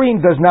to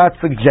dvarim does not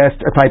suggest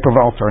a type of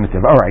alternative.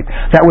 All right,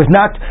 that was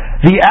not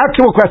the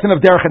actual question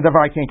of derech and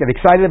davar. I can't get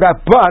excited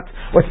about. But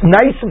what's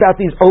nice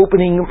about these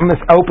opening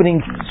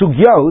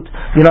sugyot,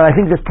 I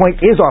think this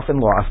point is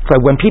often lost. So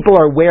when people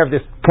are aware of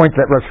this point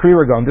that Rosh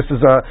Chiragon, this is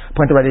a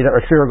point already that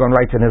Rosh Chiragon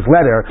writes in his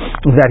letter,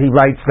 that he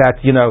writes that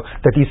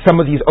that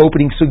some of these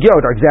opening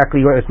sugyot are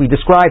exactly as we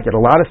described it.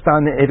 A lot of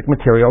Tanaitic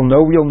material,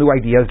 no real new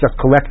ideas, just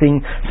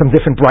collecting some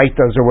different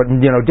braitos or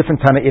different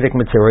Tanaitic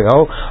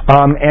material,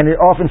 and it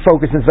often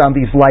focuses on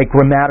these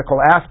grammatical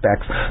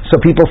aspects. So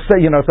people say,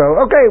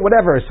 okay,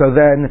 whatever. So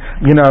then,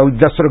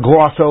 just sort of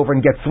gloss over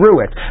and get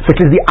through it. Which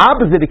is the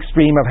opposite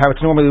extreme of how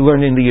it's normally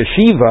learned in the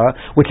yeshiva,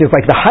 which is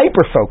like the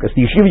hyper focus.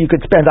 The yeshiva, you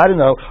could spend,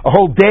 a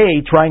whole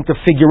day trying to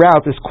figure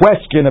out this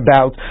question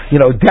about,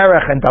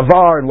 derech and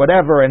davar and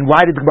whatever, and why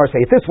did the Gemara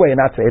say it this way and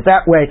not say it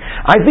that way.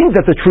 I think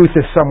that the truth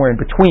is somewhere in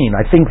between.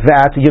 I think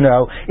that,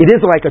 it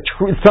is like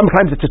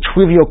sometimes it's a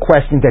trivial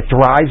question that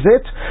drives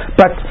it,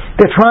 but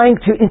they're trying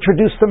to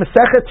introduce the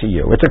Masechet to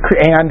you.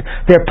 And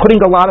they're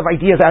putting a lot of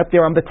ideas out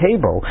there on the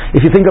table.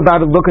 If you think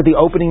about it, look at the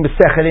opening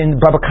Masechet in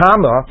Baba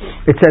Kama.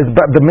 It says,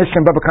 the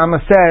Mishnah in Baba Kama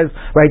says,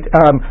 right,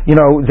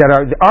 that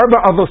are the Arba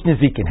Avos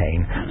Nizikin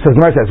Hain. So the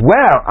Gemara says,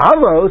 well,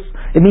 Avos,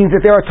 it means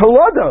that there are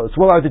tolados.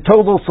 Well, are the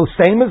tolados the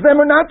same as them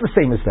or not the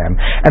same as them?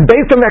 And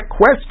based on that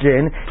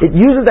question, it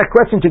uses that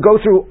question to go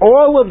through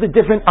all of the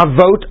different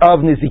avot of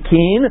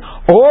Nizikin,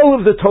 all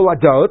of the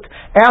toladot,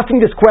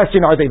 asking this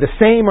question, are they the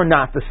same or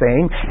not the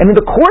same? And in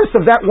the course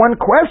of that one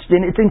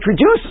question, it's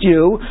introduced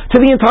you to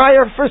the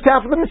entire first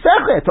half of the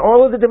Masechet,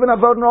 all of the different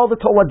avot and all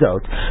the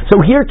toladot. So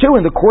here too,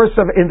 in the course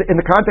of, in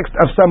the context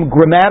of some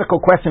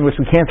grammatical question which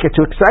we can't get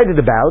too excited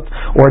about,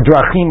 or a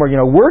drachim, or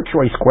word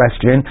choice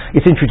question,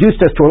 it's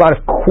introduced us to a lot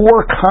of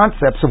core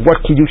concepts of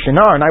what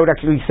Kiddushin are, and I would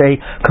actually say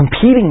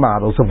competing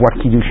models of what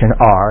Kiddushin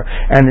are,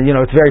 and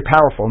it's very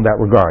powerful in that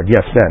regard.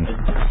 Yes, then.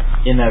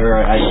 In that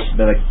regard,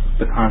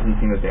 the constant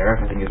thing with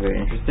Derek, I think, is very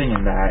interesting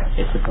in that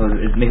it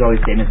makes all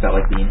these statements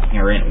about the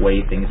inherent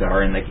way things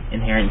are and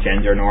inherent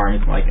gender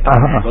norms, a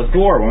man goes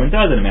to war, a woman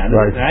doesn't, a man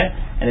does that,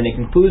 and then it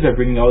concludes by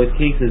bringing all these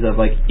cases of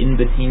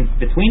in between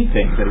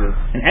things. That is,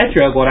 an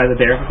etrog, what has a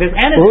Derek like this,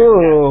 and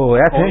ooh,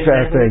 that's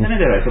interesting.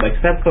 So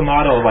sets the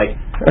model of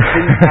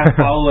things have to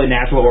follow a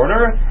natural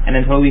order, and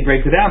then totally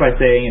breaks it down by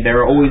saying there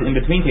are always in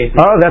between cases.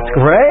 Oh, that's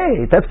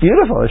great. That's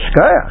beautiful.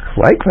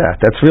 Shkayach. Like that.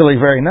 That's really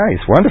very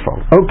nice.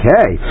 Wonderful.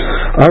 Okay.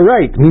 All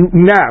right.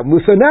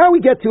 Now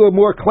we get to a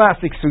more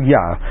classic sugya.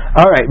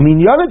 All right.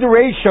 Minyana de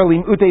reisha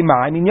limutei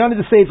mai. Minyana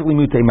de sefer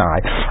limutei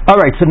mai. All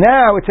right. So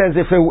now it says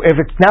if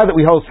it's now that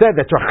we all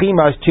said that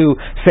drachima is to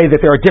say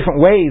that there are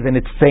different ways, and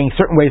it's saying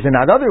certain ways and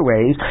not other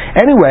ways.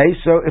 Anyway,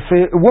 so if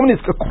a woman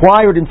is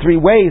acquired in 3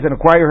 ways and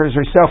acquires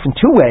herself in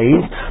 2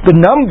 ways, the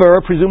number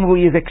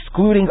presumably is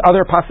excluding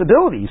other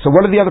possibilities. So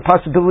what are the other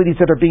possibilities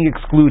that are being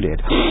excluded?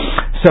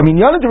 So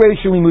minyana de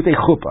reisha limutei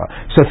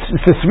chuppah. So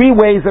the 3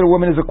 ways that a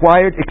woman is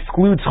acquired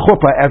excludes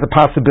chuppah as a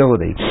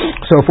possibility.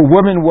 So if a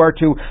woman were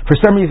to, for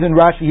some reason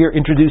Rashi here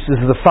introduces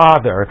the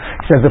father,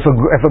 says if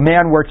a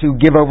man were to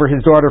give over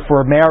his daughter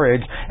for a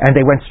marriage and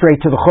they went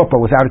straight to the chuppah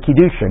without a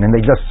kiddushin and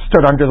they just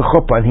stood under the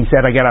chuppah and he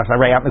said, I get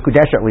asarei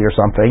mekudeshetli or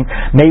something,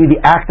 maybe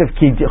the act of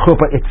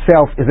chuppah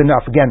itself is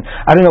enough. Again,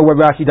 I don't know where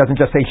Rashi doesn't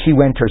just say she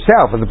went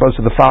herself as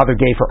opposed to the father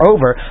gave her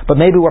over, but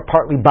maybe what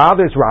partly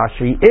bothers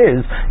Rashi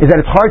is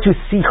that it's hard to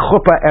see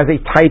chuppah as a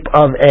type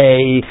of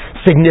a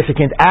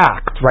significant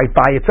act, right,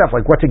 by itself.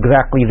 What's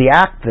exactly the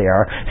act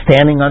there?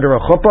 Standing under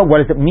a chuppah? What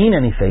does it mean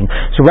anything?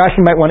 So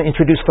Rashi might want to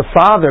introduce the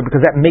father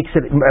because that makes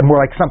it more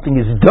like something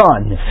is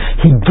done.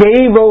 He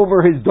gave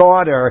over his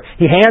daughter,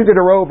 he handed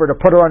her over to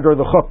put her under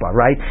the chuppah,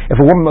 right? If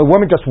a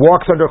woman just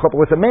walks under a chuppah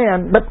with a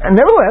man, but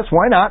nevertheless,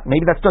 why not?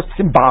 Maybe that's just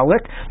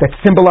symbolic, that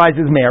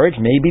symbolizes marriage,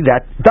 maybe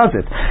that does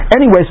it.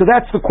 Anyway, so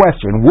that's the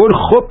question. Would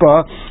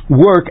chuppah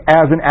work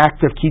as an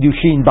act of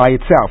kiddushin by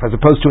itself, as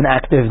opposed to an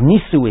act of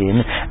nisuin,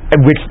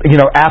 which,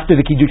 after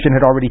the kiddushin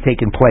had already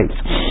taken place?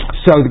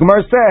 So the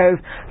Gemara says,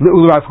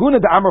 Rav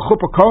Huna the Amar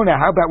chuppah kona,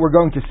 how about we're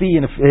going to see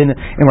in 2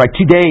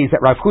 days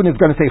that Rav Huna is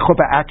going to say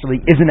chuppah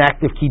actually is an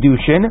act of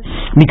kiddushin,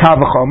 mikav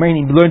v'chomer, and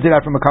he learns it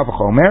out from mikav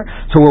v'chomer,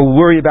 so we'll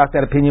worry about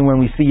that opinion when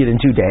we see it in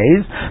 2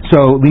 days.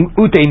 So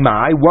limutei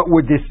mai, what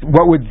would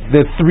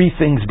the 3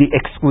 things be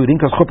excluding,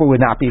 because chuppah would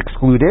not be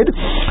excluded.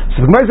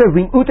 So the Gemara says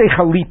limutei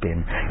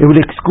chalipin, it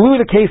would exclude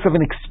a case of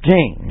an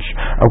exchange.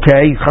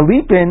 Okay,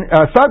 chalipin,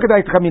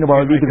 sagadai t'chamina, well,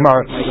 I'll read the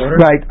Gemara.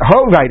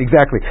 Right,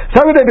 exactly.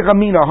 Sagadai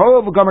t'chamina,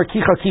 ho v'gamar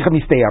kicha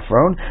mistei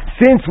afron,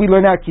 since we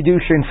learn out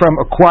kiddushin from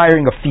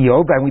acquiring a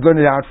field, and we learn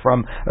it out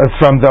from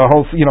the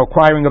whole,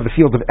 acquiring of the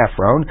field of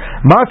Ephron,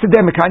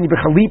 ma'asadeh mekani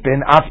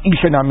b'chalipin, af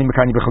isha nami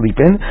mekani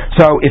b'chalipin,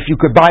 so if you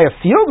could buy a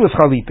field with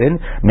chalipin,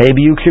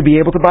 maybe you should be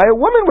able to buy a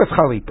woman with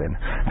chalipin.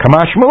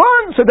 Kamash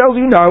malan, so tells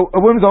a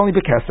woman's only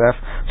b'kesef.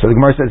 So the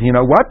Gemara says, you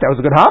know what, that was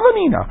a good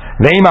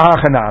havanina.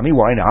 Ve'imahachanami,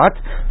 why not?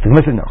 So the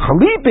Gemara says, no,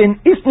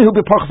 chalipin isnu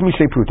b'pachas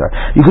mishnei pruta.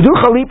 You could do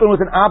chalipin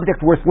with an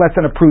object worth less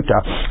than a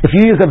pruta. If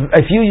you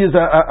use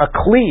a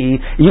kli,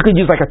 you could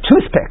use like a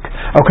toothpick.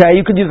 Okay,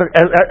 you could use a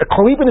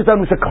chalipin is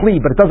done with a kli,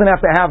 but it doesn't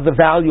have to have the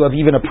value of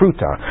even a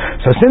pruta.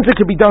 So since it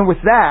could be done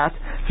with that,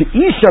 a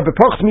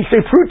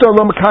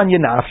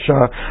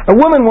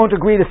woman won't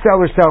agree to sell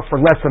herself for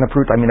less than a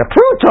pruta. I mean, a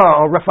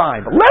pruta,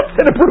 refined, but less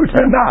than a pruta,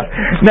 not.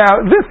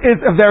 Now, this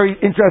is a very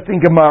interesting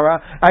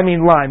Gemara.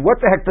 Line. What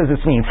the heck does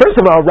this mean? First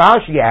of all,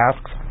 Rashi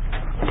asks,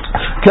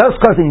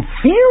 just because in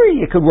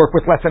theory it could work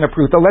with less than a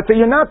pruta, let's say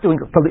you're not doing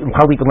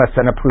chalipin less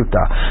than a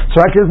pruta. So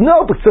I says,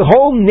 no, but the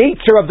whole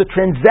nature of the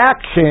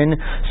transaction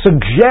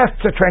suggests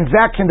a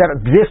transaction that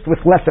exists with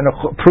less than a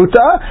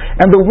pruta,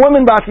 and the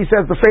woman, Rashi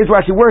says, the phrase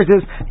Rashi words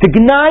is,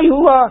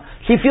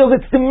 Tignayula, she feels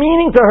it's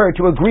demeaning to her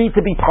to agree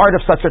to be part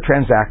of such a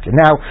transaction.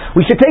 Now,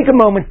 we should take a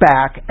moment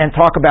back and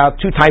talk about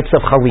 2 types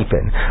of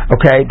chalipin,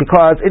 okay,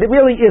 because it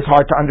really is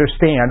hard to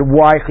understand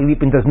why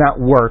chalipin does not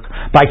work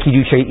by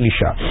kiddushay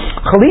isha.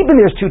 Chalipin,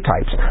 there's 2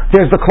 types.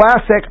 There's the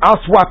classic, I'll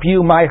swap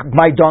you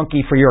my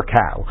donkey for your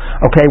cow.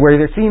 Okay, where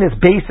they're seen as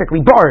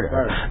basically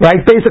barter,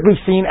 right? Basically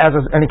seen as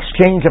an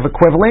exchange of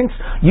equivalents.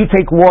 You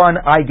take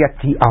one, I get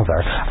the other.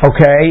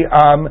 Okay,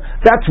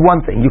 that's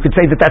one thing. You could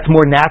say that that's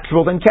more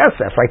natural than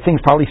kesef, right?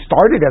 Things probably start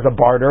regarded as a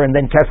barter, and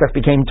then kesef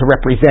became to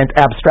represent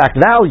abstract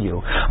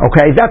value.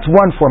 Okay, that's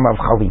one form of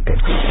chalipin.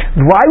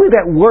 Why would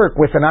that work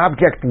with an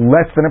object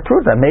less than a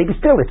pruta? Maybe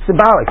still it's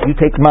symbolic. You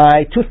take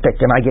my toothpick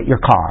and I get your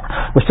car.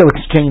 We're still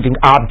exchanging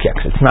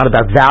objects. It's not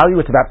about value,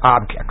 it's about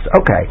objects.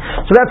 Okay,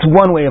 so that's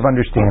one way of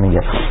understanding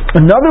it.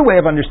 Another way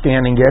of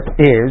understanding it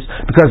is,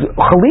 because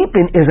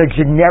chalipin is a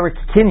generic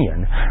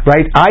kinyan,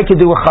 right? I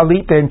could do a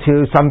chalipin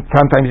to,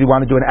 sometimes you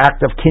want to do an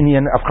act of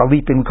kinyan, of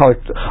chalipin,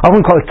 I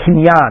wouldn't call it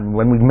kinyan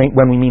when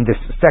we mean this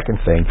second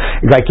thing.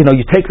 It's like, you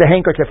take the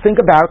handkerchief,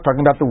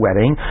 talking about the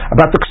wedding,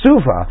 about the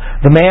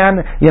ksuva. The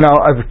man,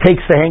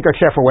 takes the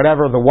handkerchief or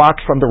whatever, the watch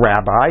from the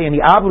rabbi, and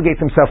he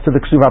obligates himself to the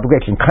ksuva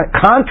obligation.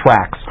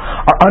 Contracts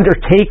are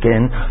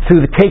undertaken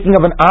through the taking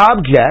of an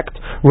object,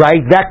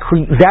 right?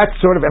 That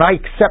sort of, and I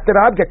accept that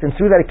object, and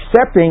through that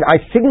accepting,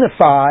 I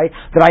signify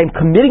that I am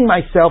committing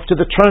myself to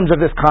the terms of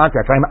this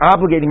contract. I am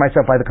obligating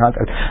myself by the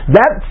contract.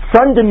 That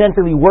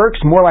fundamentally works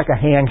more like a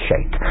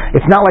handshake.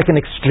 It's not like an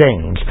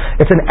exchange.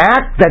 It's an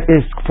act that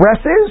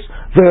expresses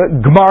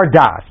the Gemar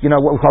Das,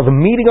 what we call the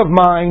meeting of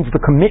minds, the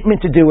commitment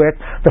to do it,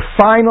 the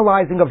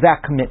finalizing of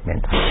that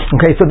commitment.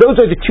 Okay, so those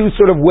are the two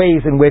sort of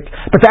ways in which,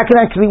 but that can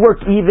actually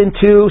work even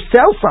to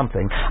sell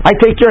something. I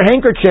take your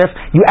handkerchief,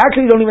 you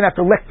actually don't even have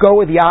to let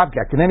go of the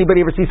object. And anybody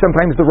ever see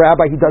sometimes the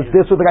rabbi, he does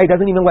this with the guy, he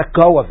doesn't even let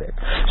go of it.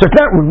 So it's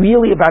not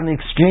really about an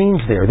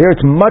exchange there. There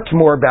it's much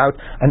more about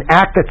an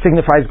act that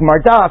signifies Gemar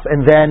Das,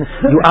 and then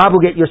you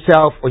obligate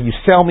yourself, or you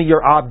sell me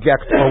your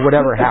object, or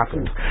whatever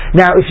happens.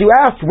 Now, if you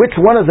ask which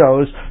one of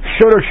those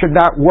should or should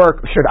not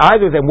work, should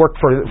either of them work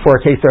for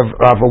a case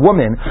of a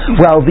woman,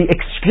 well, the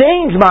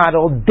exchange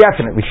model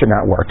definitely should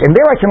not work. And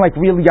there I can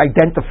really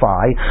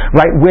identify,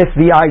 right, with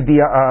the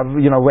idea of,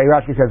 way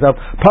Rashi says, of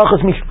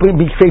pachos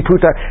mishvei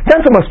pruta,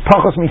 not so much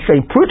pachos mishvei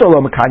pruta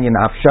lo mekanya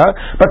nafsha,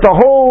 but the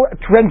whole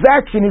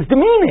transaction is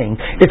demeaning.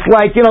 It's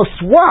like,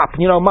 swap,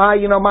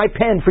 my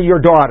pen for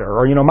your daughter,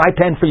 or, my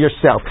pen for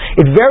yourself.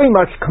 It very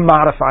much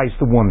commodifies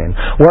the woman.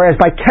 Whereas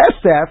by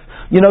kesef,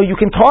 you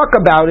can talk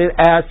about it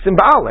as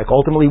symbolic.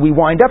 Ultimately, we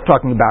wind up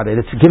talking about it.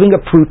 It's giving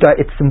a pruta,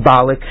 it's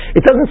symbolic.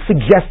 It doesn't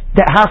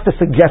have to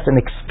suggest an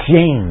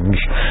exchange,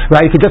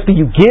 right? It could just be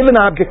you give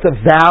an object of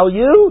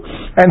value,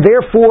 and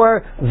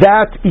therefore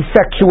that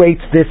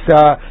effectuates this,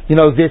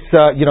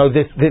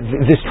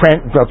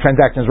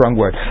 transaction is the wrong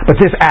word, but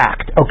this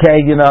act,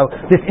 okay,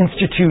 this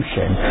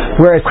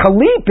institution. Whereas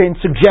chalipin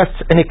suggests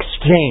an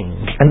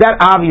exchange, and that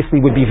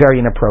obviously would be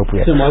very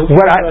inappropriate. So why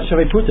would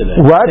Chovevei pruta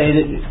then? What?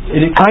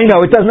 I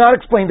know, it does not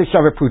explain the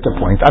Chovevei pruta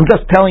points. I'm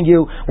just telling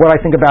you what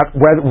I think about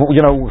whether,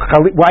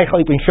 why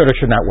chalipin should or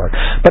should not work.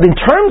 But in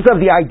terms of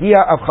the idea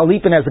of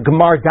chalipin as a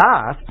Gemar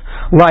Das,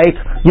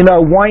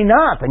 why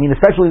not? I mean,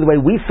 especially the way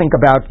we think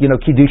about,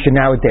 Kiddushin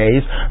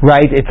nowadays,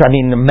 right?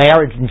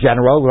 Marriage in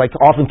general,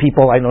 often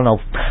people, I don't know,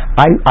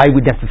 I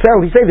would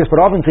necessarily say this, but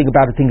often think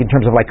about it in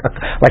terms of like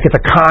it's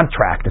a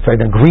contract, it's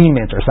like an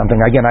agreement or something.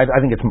 Again, I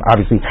think it's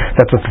obviously,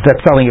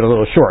 that's selling it a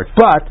little short.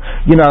 But,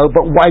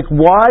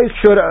 why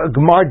should a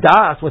Gemar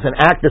Das with an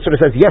act that sort of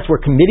says, yes,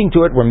 we're committing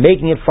to it, we're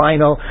making it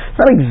final? It's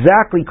not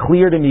exactly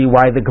clear to me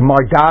why the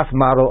Gemar Das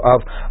model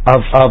of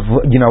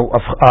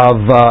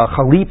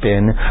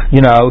chalipin,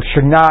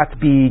 should not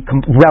be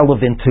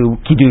relevant to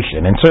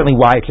Kiddushin, and certainly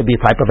why it should be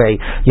a type of a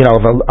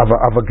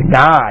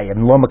gnai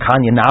and lo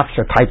makanya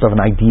nafsha type of an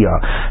idea.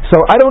 So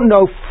I don't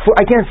know,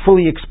 I can't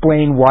fully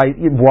explain why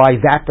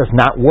that does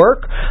not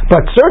work,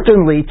 but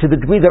certainly to the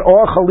degree that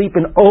all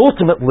chalipin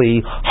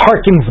ultimately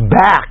harkens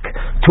back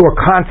to a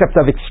concept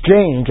of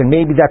exchange, and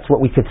maybe that's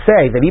what we could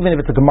say, that even if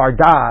it's a Gemar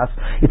Das,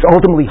 it's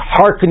ultimately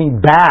harkening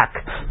back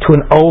to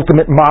an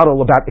ultimate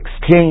model about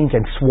exchange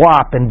and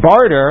swap and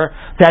barter.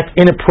 That's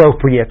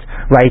inappropriate,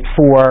 right,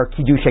 for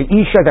Kiddushin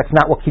Isha. That's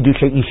not what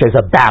Kiddushin Isha is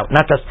about.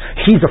 Not just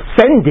she's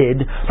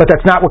offended, but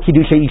that's not what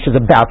Kiddushin Isha is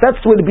about.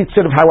 That's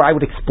sort of how I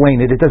would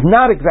explain it. It does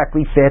not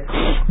exactly fit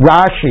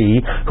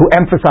Rashi, who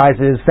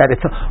emphasizes that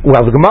it's,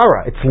 the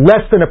Gemara, it's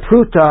less than a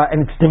pruta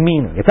and it's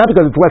demeaning. It's not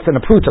because it's less than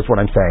a pruta, that's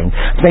what I'm saying.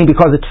 I'm saying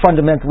because it's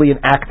fundamentally an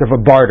act of a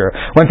barter.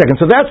 One second.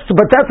 So that's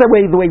the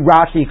way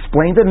Rashi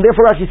explains it, and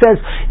therefore Rashi says,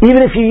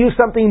 even if you use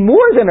something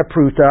more than a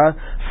pruta,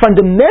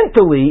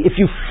 fundamentally, if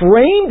you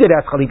framed it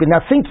as chalipin,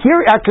 now think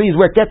here actually is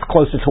where it gets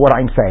closer to what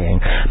I'm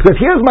saying. Because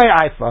here's my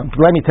iPhone.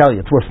 Let me tell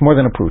you, it's worth more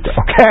than a pruta,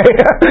 okay?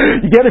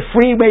 You get it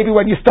free maybe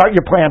when you start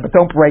your plan, but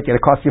don't break it.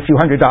 It costs you a few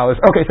 $100s.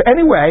 Okay, so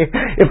anyway,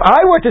 if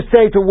I were to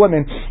say to a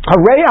woman,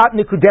 Hareyat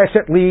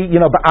nikudeshet li,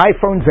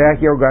 iPhone zeh,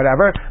 here,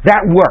 whatever,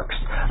 that works,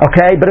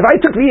 okay? But if I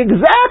took the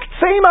exact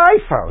same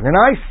iPhone and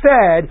I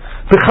said,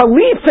 the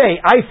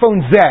Chovevei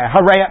iPhone zeh,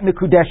 Hareyat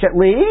nikudeshet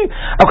li,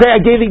 okay, I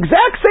gave the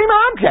exact same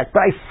object,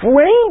 but I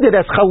framed it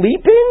as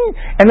chalipin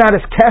and not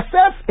as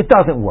kesef, it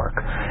doesn't work.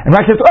 And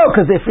Rashi says,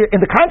 because if you're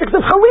in the context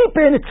of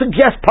chalipin, it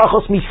suggests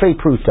pachos mishvei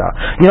pruta.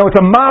 It's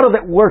a model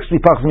that works to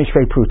be pachos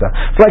mishvei pruta.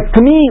 So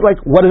to me,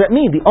 what does that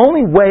mean? The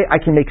only way I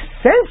can make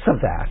sense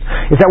of that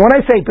is that when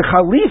I say the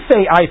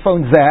Chovevei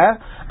iPhone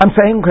zeh, I'm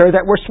saying her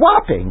that we're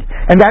swapping.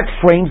 And that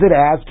frames it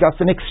as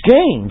just an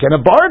exchange and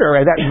a barter,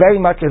 and that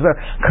very much is a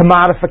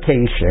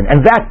commodification.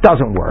 And that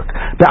doesn't work.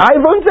 The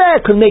Ivon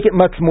Zeh could make it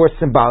much more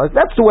symbolic.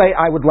 That's the way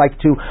I would like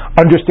to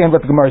understand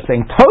what the Gemara is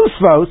saying.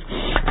 Tosfos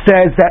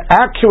says that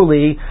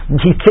actually,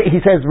 he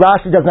says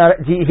Rashi does not,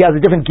 he has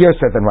a different gear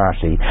set than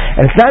Rashi.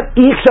 And it's not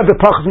Isha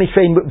b'pachas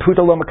mishvei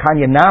pruta lo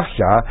mekanya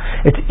nafsha,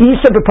 it's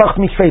Isha b'pachas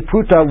mishvei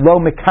pruta lo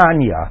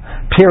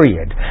mekanya,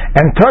 period.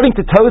 And turning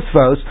to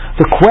Tosfos,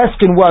 the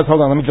question was,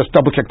 hold on, let me just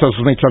double check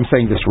Tosfos, make sure I'm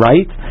saying this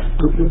right.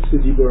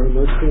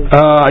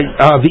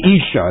 The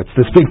Isha, it's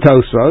this big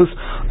Tosfos.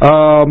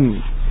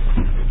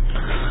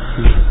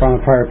 On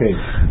the prior page.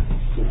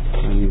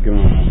 You go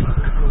on.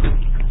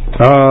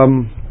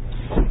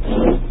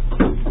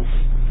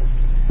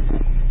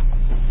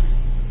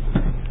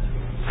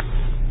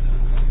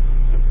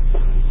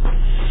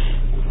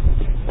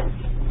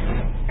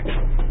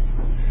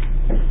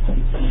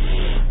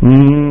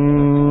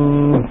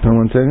 Hold on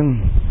 1 second.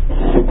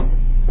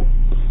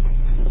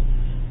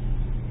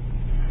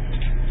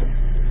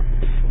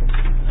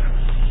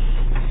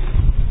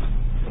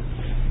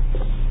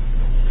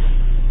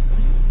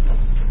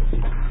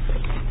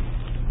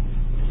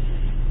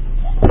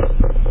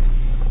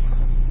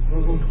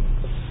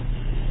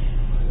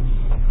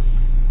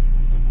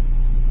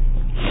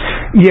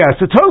 Yeah,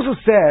 so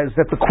Tosfos says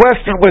that the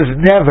question was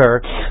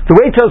never, the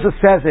way Tosfos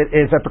says it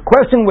is that the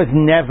question was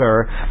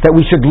never that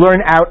we should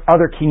learn out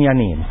other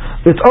kinyanim.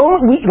 It's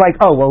only like,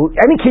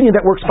 any kinyan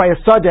that works by a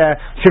sadeh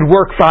should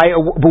work by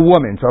a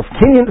woman. So if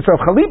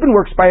Chalipin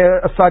works by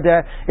a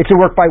sadeh, it should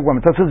work by a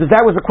woman. So if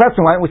that was the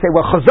question, why don't we say,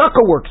 well,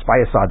 Chazaka works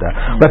by a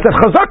sadeh. Let's have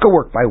Chazaka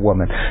work by a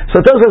woman. So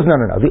Tosfos says, no.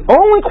 The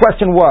only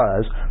question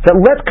was that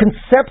let's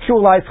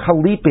conceptualize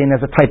Chalipin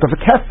as a type of a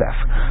kesef.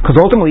 Because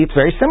ultimately it's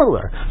very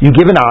similar. You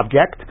give an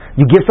object,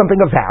 you give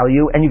something of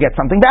value, and you get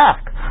something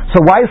back.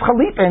 So why is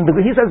Chalipin,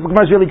 he says, the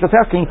Gemara is really just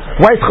asking,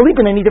 why is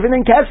Chalipin any different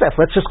than Kesef?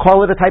 Let's just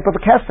call it a type of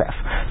a Kesef.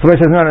 So he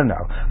says, no.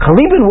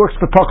 Chalipin works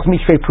for Pachas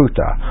Mishvei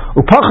Pruta.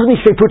 Upachas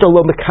Mishvei Pruta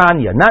lo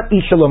Mekanya, not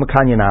Isha lo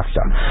Mekanya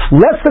Nafsha.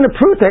 Less than a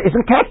Pruta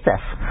isn't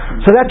Kesef.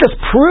 So that just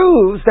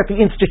proves that the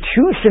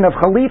institution of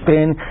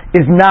Chalipin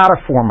is not a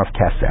form of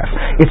Kesef.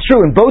 It's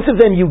true, in both of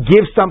them you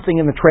give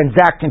something and the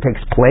transaction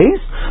takes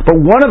place, but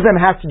one of them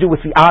has to do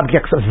with the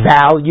objects of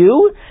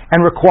value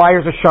and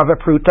requires a Shaveh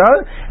Pruta,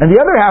 and the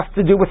other has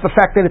to do with the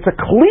fact that it's a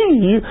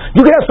Kli.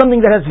 You could have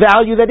something that has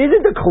value that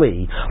isn't a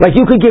Kli. Like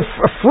you could give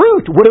a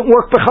fruit, wouldn't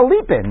work for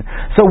Chalipin.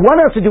 So one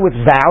has to do with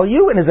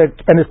value, and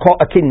is called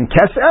a Kinyan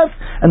Kesef,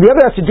 and the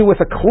other has to do with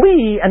a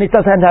Kli, and it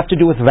doesn't have to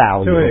do with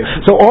value.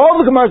 So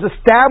all the Gemara is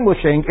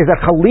establishing is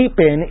that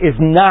Chalipin is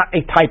not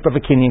a type of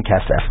a Kinyan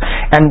Kesef.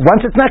 And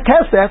once it's not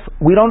Kesef,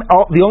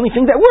 the only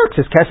thing that works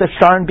is Kesef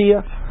Shar and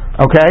Bia.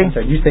 Okay?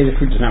 So you say the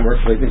fruit does not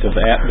work for so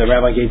the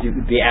rabbi gave you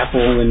the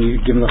apple and then you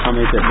give him the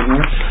chametz that didn't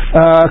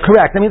work?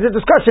 Correct. I mean, there's a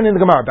discussion in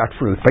the Gemara about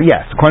fruit, but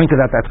yes, according to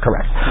that, that's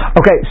correct.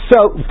 Okay,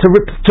 so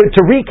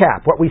to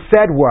recap, what we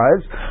said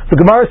was, the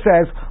Gemara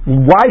says,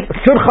 why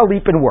should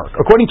Chalipin work?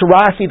 According to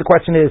Rashi, the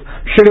question is,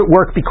 should it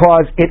work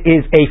because it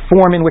is a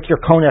form in which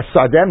you're Koneh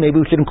Sadeh? Maybe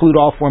we should include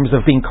all forms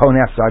of being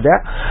Koneh Sadeh.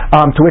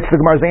 To which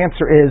the Gemara's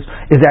answer is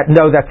that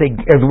no,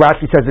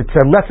 Rashi says it's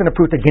less than a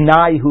pruta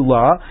Genai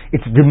Hula,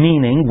 it's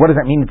demeaning. What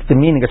does that mean? It's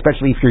demeaning,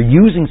 especially if you're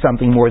using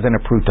something more than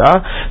a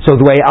pruta.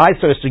 So the way I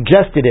sort of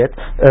suggested it,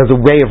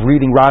 the way of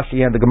reading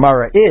Rashi and the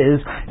Gemara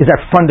is that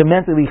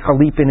fundamentally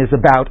Chalipin is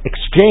about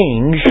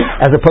exchange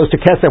as opposed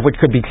to Kesef, which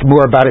could be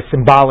more about a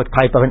symbolic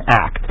type of an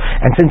act.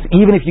 And since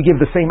even if you give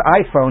the same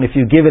iPhone, if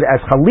you give it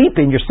as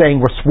Chalipin, you're saying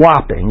we're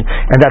swapping,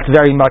 and that's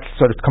very much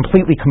sort of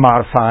completely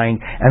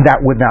commodifying, and that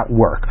would not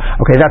work.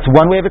 Okay, that's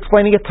one way of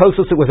explaining it.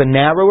 Tosfos, it was a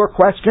narrower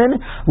question.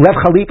 Let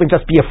Chalipin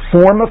just be a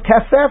form of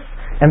Kesef?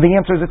 And the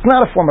answer is it's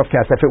not a form of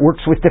Kesef. It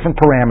works with different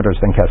parameters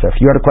than Kesef.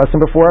 You had a question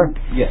before?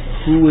 Yes.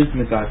 Who was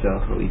Mizatel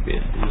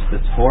Chalipin? Was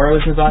the Torah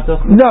was Mizatel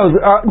Chalipin? No,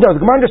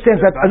 the Gemara understands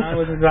that. It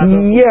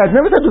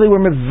never said that they were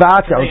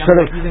Mizatel.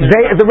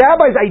 The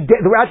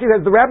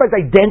rabbis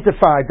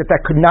identified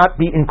that could not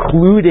be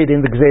included in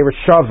the Gzeira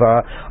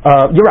Shava.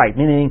 You're right,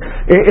 meaning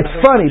it's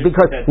funny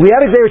because we had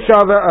a Gzeira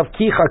Shava of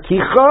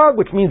Kicha,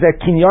 which means that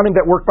kinyanim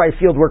that work by a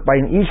field work by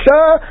an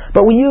Isha,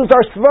 but we used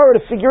our Svara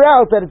to figure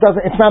out that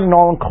it's not an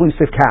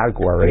all-inclusive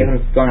category. I guess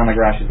it's going on like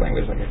Rashi's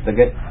language, like it's the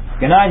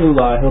Genai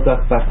Hula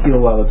Hilchach Fastil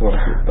La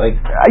Torah. Like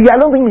I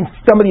don't think it means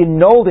somebody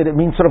annulled it. It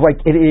means sort of like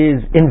it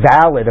is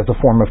invalid as a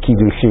form of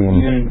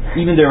Kiddushin.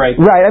 Even they're right.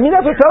 Right. I mean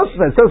that's what Tosfos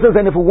says. Tosfos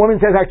says, and if a woman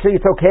says actually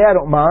it's okay, I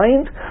don't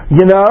mind, and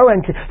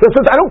Tosfos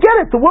says I don't get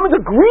it. The woman's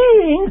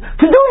agreeing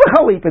to do the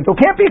Chalipin, so it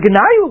can't be a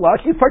Genai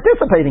Hula. She's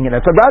participating in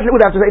it. So Rashi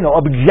would have to say no.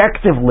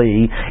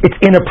 Objectively, it's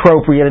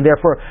inappropriate, and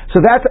therefore, so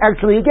that's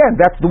actually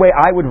that's the way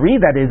I would read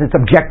that is it's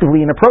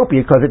objectively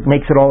inappropriate because it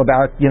makes it all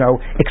about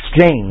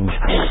exchange.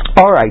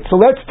 All right. So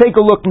let's take a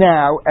look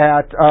now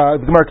at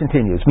the Gemara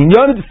continues. So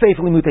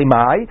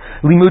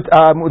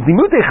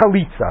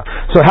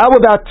how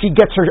about she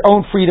gets her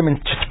own freedom in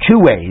two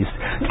ways: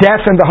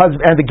 death and the husband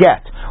and the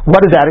get,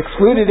 What is that?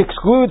 Excluded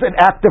excludes an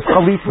act of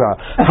chalitza.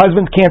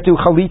 Husband can't do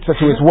chalitza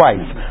to his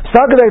wife.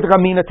 Let's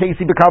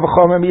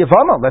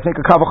make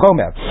a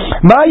kavachomer.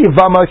 Ma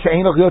yivama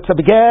she'eino yotza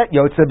beget,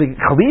 yotza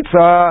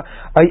chalitza.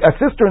 A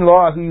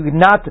sister-in-law who you could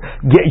not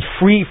get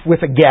free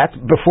with a get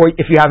before,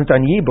 if you haven't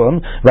done yibum,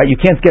 right? You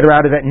can't get her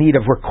out of that need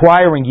of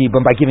requiring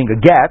yibum by giving a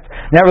get.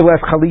 Nevertheless,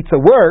 chalitza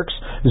works.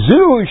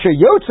 Zu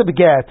sheyotza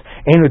beget,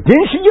 eino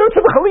din sheyotza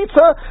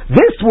b'chalitza.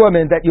 This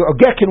woman that a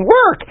get can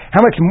work.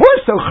 How much more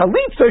so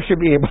chalitza should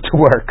be able to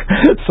work?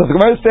 So the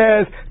Gemara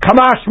says,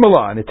 Kamash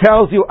Malan. It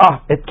tells you,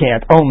 it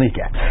can't, only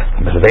get.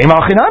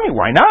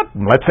 Why not?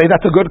 Let's say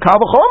that's a good kal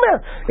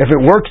v'chomer. If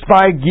it works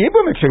by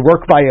yibum, it should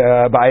work by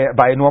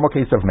a normal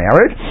case of marriage.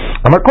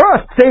 I'm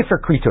across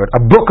Sefer Kritot,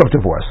 a book of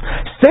divorce.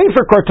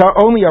 Sefer Korta,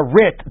 only a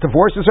writ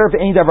divorce is served.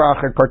 Ain't ever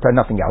achar Korta,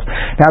 nothing else.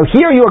 Now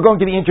here you are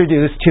going to be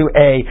introduced to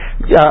a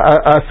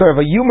sort of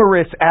a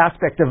humorous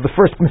aspect of the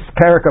first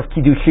parak of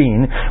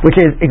Kiddushin, which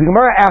is the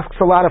Gemara asks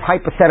a lot of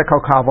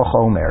hypothetical kal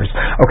v'chomers.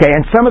 Okay,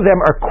 and some of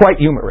them are quite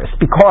humorous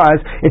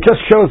because it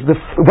just shows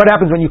what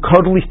happens when you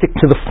totally stick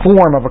to the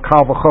form of a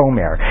kal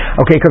v'chomer.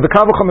 Okay, because the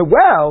kal v'chomer,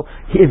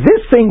 if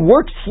this thing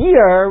works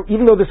here,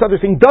 even though this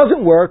other thing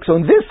doesn't work, so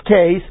in this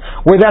case,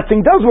 where that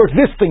thing does work,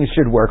 this thing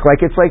should work. Like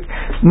it's like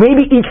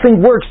maybe each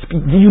thing works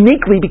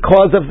uniquely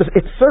because of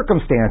its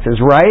circumstances,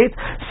 right?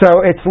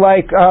 So it's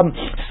like,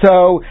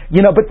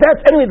 but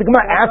that's anyway. The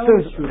Gemara asks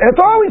us,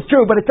 it's always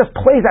true, but it just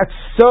plays out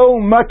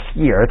so much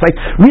here. It's like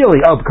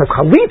really, because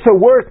chalitza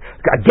works,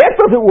 get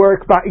doesn't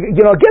work by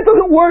get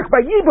doesn't work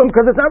by yibum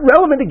because it's not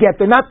relevant to get.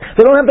 They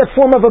don't have that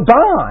form of a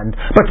bond,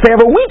 but they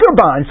have a weaker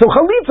bond. So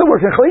chalitza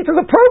works, and chalitza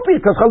is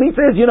appropriate because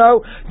chalitza is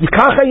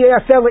yikacha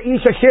yeyaseh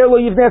leisha sher lo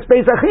yivnes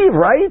beis achiv,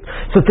 right?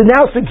 So to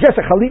now suggest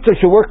that chalitza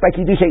should work like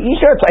Kiddushin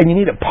Isha, and you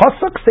need a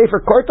pasuk, Sefer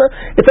Korta,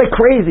 it's like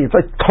crazy. It's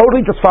like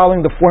totally just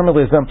following the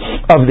formalism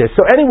of this.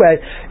 So anyway,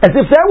 as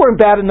if that weren't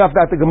bad enough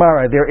about the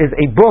Gemara, there is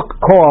a book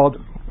called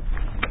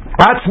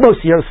Atzmos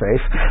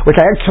Yosef,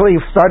 which I actually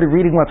started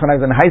reading once when I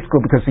was in high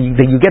school, because you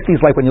get these,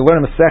 like when you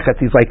learn a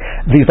Masechet, these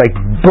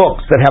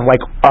books that have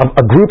like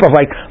a group of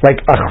like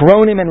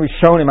Achronim and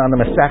Rishonim on the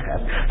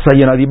Masechet. So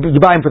you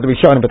buy them for the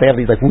Rishonim, but they have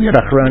these like weird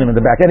Achronim in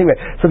the back. Anyway,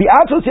 so the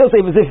Atzmos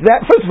Yosef is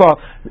that. First of all,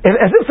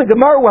 as if the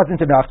Gemara wasn't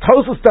enough,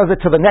 Tosfos does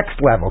it to the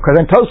next level, because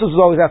then Tosfos is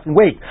always asking,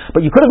 wait,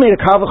 but you could have made a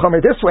kal v'chomer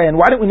this way, and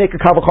why didn't we make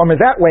a kal v'chomer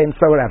that way, and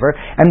so whatever.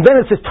 And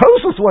then it says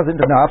Tosfos wasn't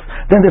enough.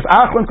 Then this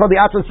Achron called the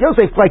Atzmos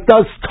Yosef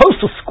does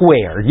Tosfos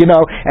square,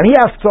 and he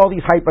asks all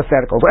these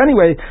hypotheticals.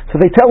 Anyway, so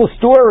they tell a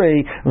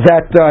story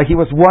that he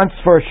was once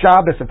for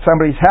Shabbos at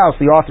somebody's house,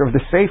 the author of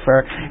the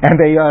Sefer, and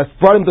they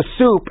brought him the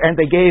soup, and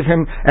they gave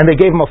him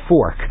a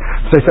fork.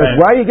 So he says,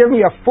 why are you giving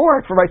me a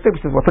fork for my soup?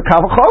 He says, what's a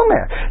kal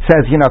v'chomer?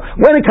 Says,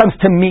 when it comes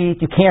to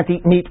meat, you can't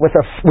eat meat with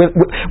a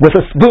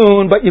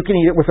spoon, but you can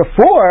eat it with a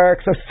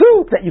fork. So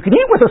soup that you can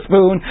eat with a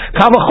spoon,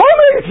 kal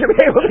v'chomer, you should be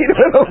able to eat it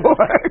with a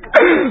fork.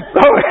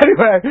 So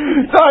anyway,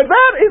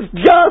 that is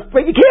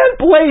but you can't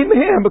blame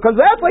him, because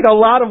that's like a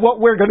lot of what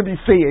we're going to be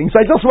seeing. So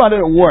I just wanted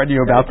to warn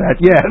you about that.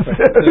 Yes.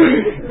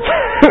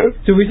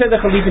 So we said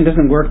that Chalipin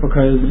doesn't work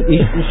because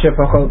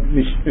because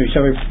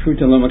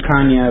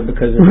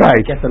it's a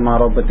Kesef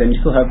model, but then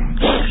you still have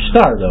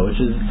Shtar though, which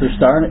is so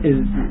Shtar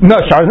is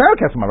Shtar is not a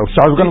Kesef model.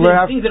 Shtar is going to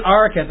learn things that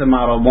are a Kesef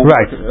model won't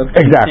right. Work.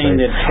 Exactly.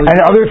 And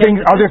other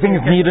things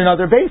need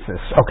another basis.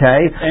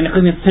 Okay. And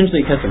it's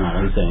essentially a Kesef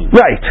model. He's saying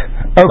right.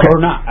 Okay. Or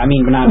not. I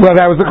mean, not. Well,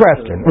 that was the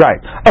question. Right.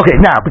 Okay.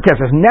 Now because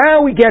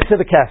now we get to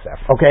the Kesef.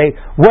 Okay.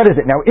 What is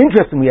it? Now,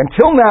 interestingly,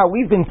 until now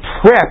we've been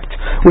prepped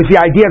with the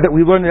idea that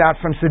we learned it out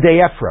from Sedei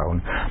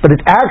Ephron, but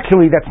it's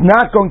actually, that's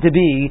not going to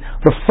be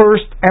the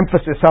first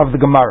emphasis of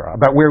the Gemara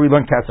about where we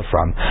learn Kesef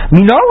from.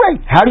 Minore,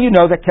 how do you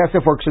know that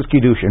Kesef works as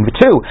Kiddushin? But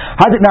two,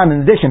 how did not,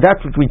 in addition,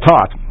 that's what we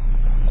taught.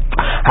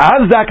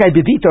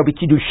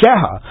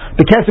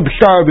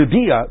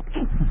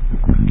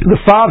 The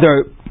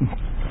father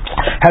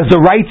has the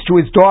rights to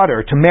his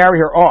daughter to marry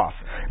her off,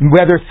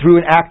 whether through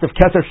an act of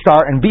Kesef,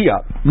 Shtar, and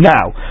Bia.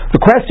 Now,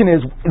 the question is,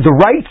 the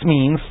rights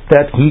means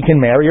that he can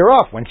marry her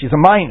off when she's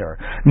a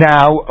minor.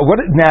 Now,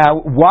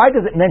 why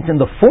does it mention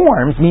the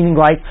forms, meaning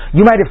like,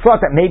 you might have thought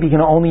that maybe you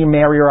can only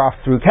marry her off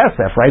through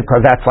Kesef, right?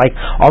 Because that's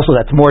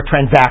more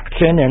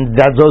transaction, and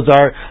those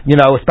are,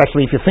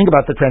 especially if you think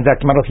about the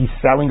transaction model, if he's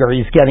selling or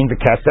he's getting the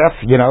Kesef,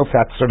 if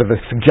that's sort of the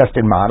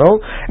suggested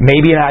model.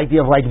 Maybe an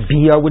idea of like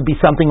Bia would be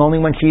something only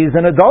when she's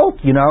an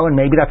adult, and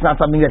maybe that's not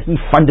something that he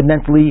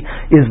fundamentally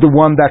is the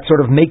one that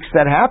sort of makes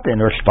that happen,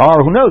 or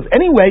Shtar, who knows.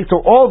 Anyway,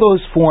 so all those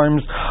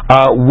forms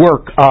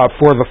work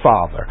for the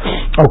father.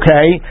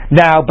 Okay?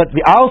 Now, but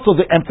also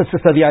the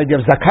emphasis of the idea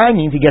of Zakai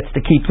means he gets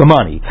to keep the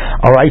money.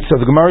 Alright, so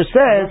the Gemara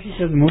says... She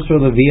says, Musar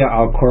Levia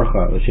al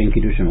Korcha, L'Shem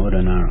Kiddushin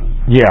Odanara.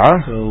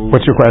 Yeah? So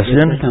what's your question?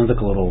 That sounds like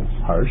a little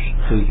harsh.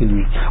 So you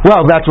can...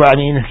 Well, that's what I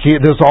mean.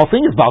 This whole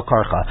thing is Bal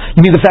Karcha.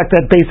 You mean the fact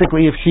that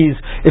basically if she's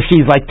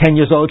like 10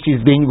 years old,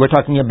 we're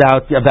talking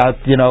about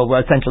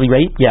essentially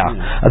rape? Yeah.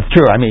 That's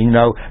true. I mean,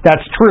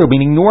 that's true.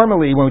 Meaning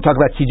normally when we talk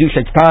about Kiddush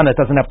Ktana, it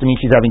doesn't have to mean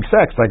she's having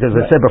sex. Like as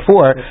I said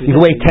before, you can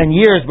wait 10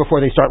 years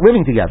before they start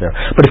living together.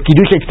 But if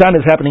Kiddushin Ktan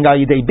is happening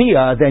al yedei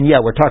bia, then yeah,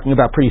 we're talking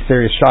about pretty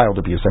serious child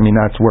abuse. I mean,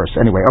 that's worse.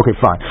 Anyway, okay,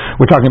 fine.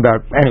 We're talking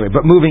about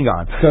but moving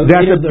on. So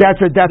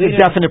that's a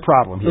definite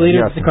problem. The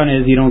latest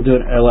is you don't do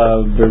it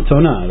ela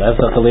bertona. That's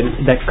not the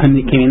latest. That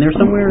came in there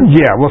somewhere.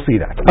 Yeah, we'll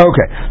see that.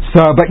 Okay,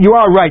 so but you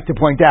are right to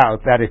point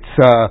out that it's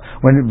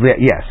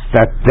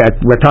that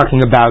we're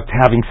talking about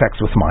having sex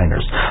with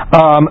minors.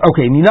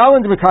 Okay,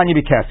 Minalin de Mekanya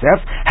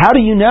B'Kesef. How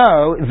do you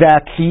know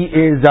that she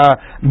is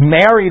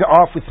married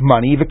off with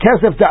money?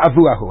 V'Kesef da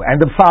Avuahu, and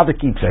the father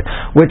keeps it.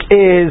 Which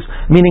is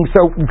meaning.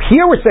 So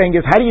here we're saying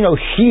is how do you know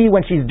she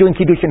when she's doing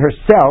Kiddushin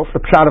herself, the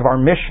pshat of our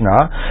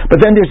Mishnah? But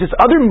then there's this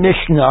other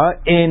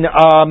Mishnah in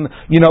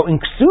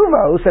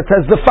Ksuvos that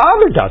says the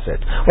father does it.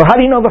 Well, how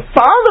do you know the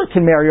father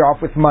can marry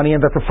off with money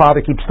and that the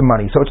father keeps the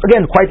money? So it's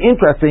again quite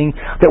interesting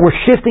that we're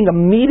shifting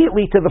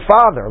immediately to the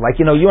father. Like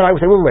you and I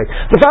would say, wait.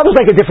 The father's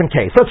like a different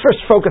case. Let's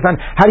first focus on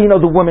how do you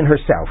know the woman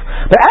herself.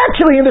 But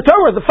actually in the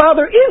Torah, the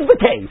father is the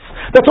case.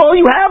 That's all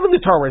you have in the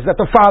Torah is that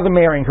the father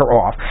marrying her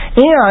off.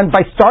 And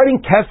by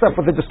starting Kesef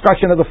with the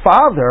discussion of the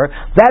father,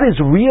 that is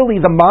really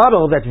the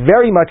model that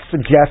very much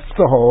suggests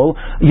the whole,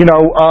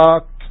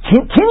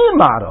 Kinyan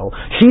model.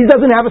 She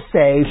doesn't have a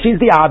say. She's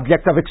the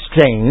object of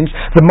exchange.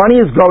 The money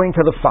is going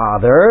to the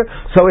father.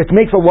 So it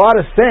makes a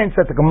lot of sense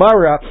that the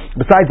Gemara,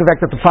 besides the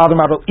fact that the father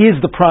model is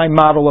the prime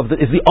model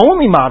is the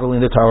only model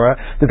in the Torah,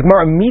 that the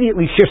Gemara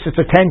immediately shifts its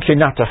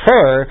attention not to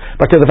her,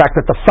 but to the fact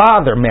that the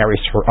father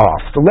marries her off.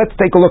 So let's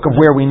take a look at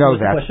where we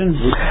know that.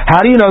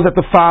 How do you know that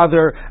the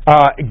father,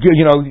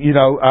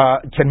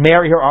 can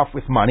marry her off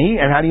with money,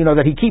 and how do you know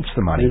that he keeps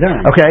the money?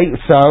 Okay,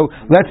 so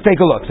let's take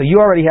a look. So you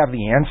already have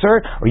the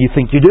answer, or you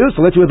think you do,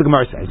 so let's see what the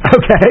Gemara says.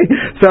 Okay,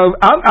 so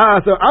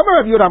Amar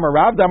Rav Yud Amar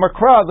Rav Amar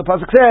Kra, the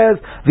pasuk says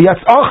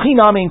v'yas'achi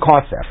nami in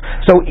Kosef.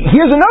 So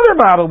here's another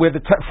model where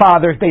the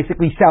father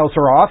basically sells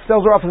her off as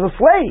a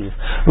slave,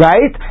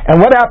 right?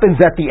 And what happens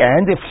at the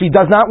end if she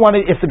does not want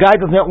to? If the guy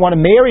does not want to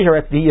marry her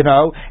at the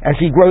and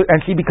she grows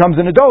and she becomes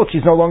an adult,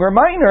 she's no longer a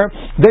minor,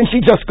 then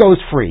she just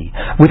goes free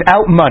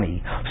without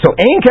money. So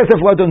ein kesef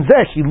ladon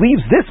zeh, she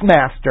leaves this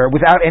master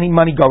without any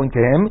money going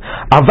to him.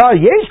 Aval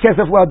yesh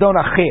kesef ladon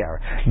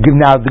acher.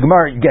 Now the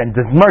Gemara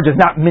does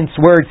not mince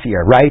words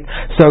here, right?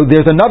 So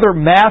there's another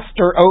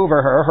master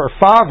over her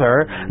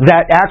father,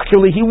 that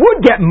actually he would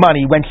get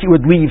money when she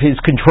would leave his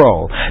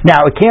control.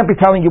 Now, it can't be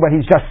telling you when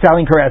he's just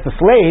selling her as a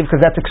slave,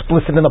 because that's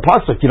explicit in the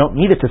pasuk. You don't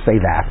need it to say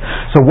that.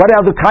 So what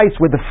other case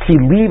would she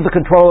leave the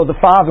control of the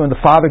father and the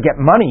father get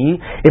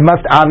money? It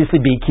must obviously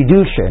be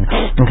Kiddushin.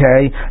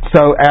 Okay?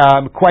 So,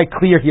 quite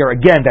clear here,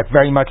 again, that's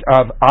very much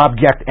of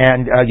object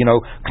and,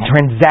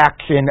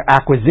 transaction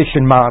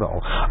acquisition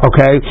model.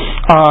 Okay?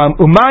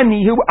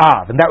 Umani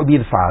and that would be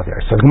the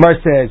father. So the Gemara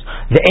says,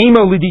 the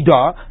emo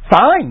lidida,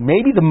 fine,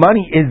 maybe the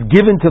money is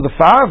given to the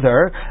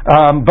father,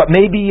 but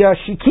maybe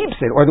she keeps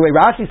it. Or the way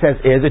Rashi says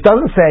is, it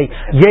doesn't say,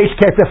 yesh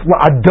kesef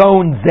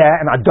adon zeh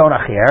and adon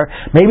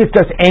acher. Maybe it's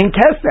just ein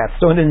kesef.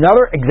 So in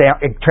another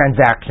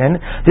transaction,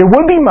 there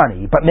would be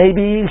money, but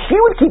maybe she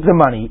would keep the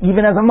money,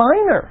 even as a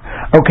minor.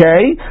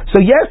 Okay?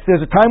 So yes,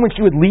 there's a time when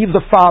she would leave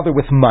the father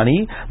with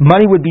money.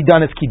 Money would be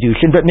done as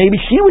Kiddushin, but maybe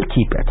she would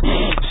keep it.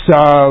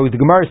 So the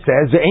Gemara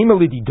says, the emo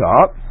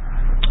lidida,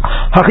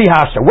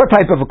 what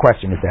type of a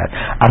question is that?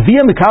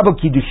 Avia mikabel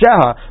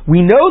kiddusheha.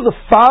 We know the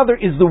father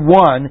is the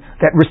one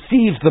that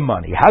receives the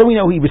money. How do we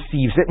know he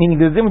receives it? Meaning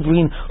there's a difference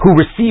between who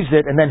receives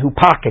it and then who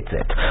pockets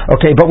it.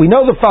 Okay, but we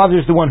know the father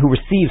is the one who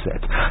receives it.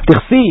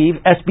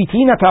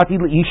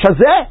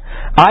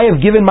 I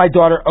have given my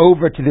daughter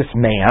over to this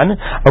man.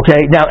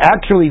 Okay, now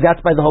actually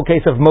that's by the whole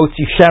case of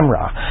Motzi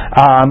Shemra.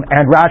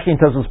 And Rashi and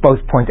Tosfos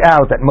both point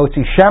out that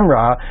Motzi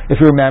Shemra, if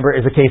you remember,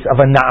 is a case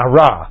of a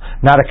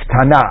na'ara, not a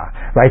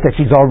ketana, right? That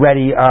she's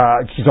already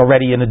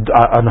an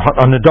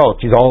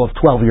adult. She's all of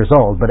 12 years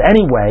old. But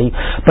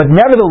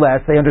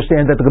nevertheless, they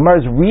understand that the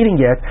Gemara is reading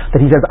it,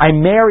 that he says, I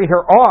marry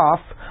her off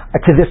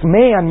to this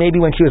man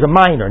maybe when she was a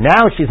minor.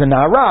 Now she's a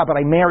na'ara, but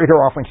I married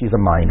her off when she's a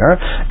minor.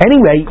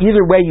 Anyway,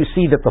 either way you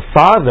see that the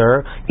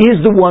father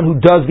is the one who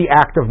does the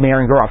act of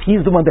marrying her off.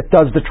 He's the one that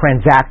does the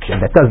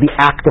transaction, that does the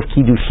act of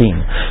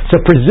Kiddushin.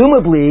 So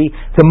presumably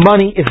the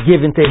money is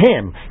given to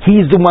him.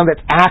 He's the one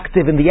that's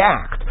active in the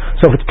act.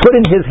 So if it's put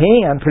in his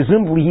hand,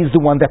 presumably he's the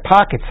one that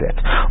pockets it.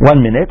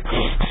 1 minute.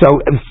 So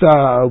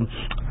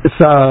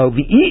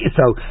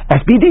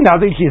SBD now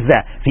that she's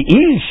that the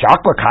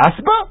shakla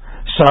kasba.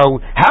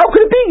 So how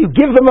could it be you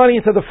give the money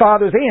into the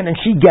father's hand and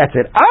she gets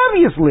it?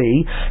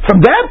 Obviously, from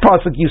that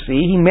pasuk you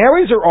see, he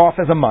marries her off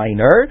as a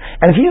minor,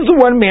 and if he's the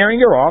one marrying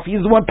her off,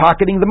 he's the one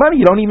pocketing the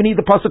money. You don't even need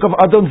the pasuk of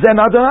adon zen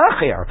adon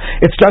acher.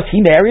 It's just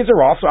he marries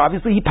her off, so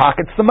obviously he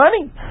pockets the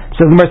money.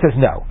 So the Gemara says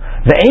no.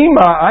 The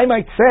Ema, I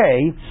might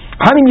say,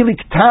 Hani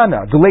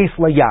Miliktana, Deleis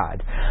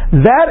Layad.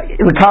 That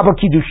is the Kabbalah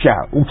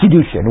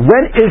Kiddushin.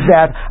 When is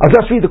that? I'll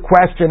just read the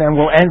question and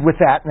we'll end with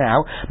that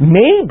now.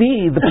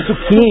 Maybe the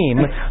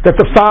Pesukim that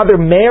the father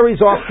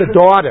marries off the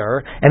daughter,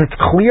 and it's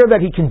clear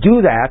that he can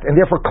do that, and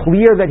therefore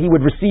clear that he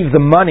would receive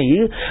the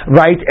money,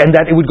 right, and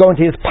that it would go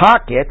into his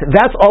pocket.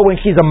 That's all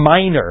when she's a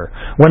minor,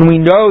 when we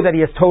know that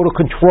he has total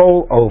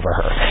control over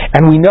her.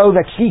 And we know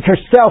that she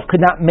herself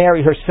could not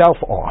marry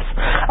herself off.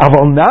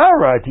 Aval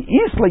Nara, the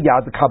Isla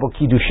Yad, the Kabbalah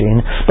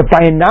Kiddushin, but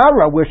by a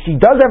Nara where she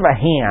does have a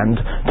hand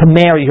to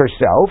marry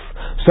herself,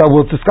 so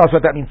we'll discuss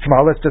what that means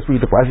tomorrow. Let's just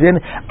read the question.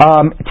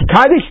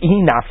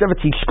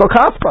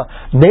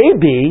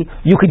 Maybe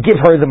you could give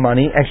her the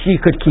money and she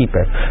could keep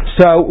it.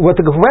 So what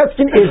the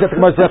question is that the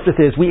Gemara left us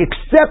is, we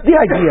accept the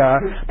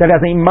idea that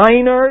as a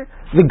minor,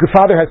 the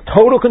father has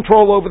total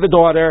control over the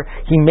daughter.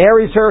 He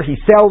marries her, he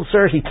sells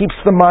her, he keeps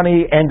the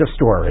money, end of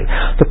story.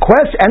 The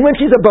question, and when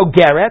she's a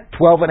bogeret,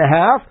 12 and a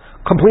half,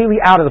 completely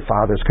out of the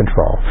father's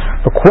control.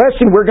 The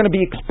question we're going to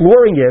be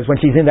exploring is,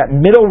 when she's in that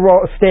middle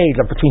stage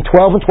of between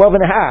 12 and 12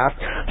 and a half,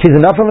 she's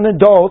enough of an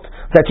adult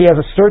that she has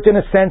a certain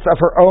sense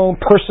of her own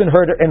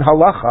personhood in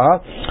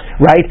halacha,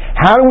 right?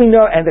 How do we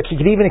know, and that she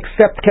can even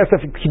accept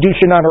Kesef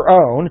Kiddushin on her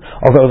own,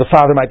 although the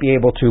father might be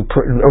able to,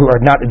 or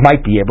not, it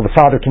might be able, the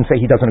father can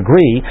say he doesn't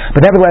agree,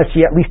 but nevertheless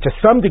she at least to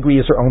some degree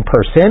is her own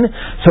person.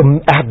 So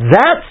at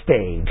that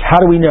stage,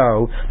 how do we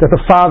know that the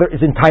father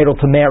is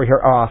entitled to marry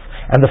her off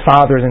and the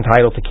father is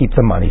entitled to keep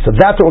the money? So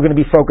that's what we're going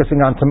to be focusing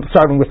on,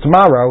 starting with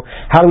tomorrow.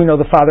 How do we know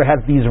the father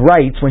has these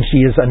rights when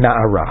she is a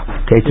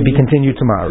na'ara? Okay, to be continued tomorrow.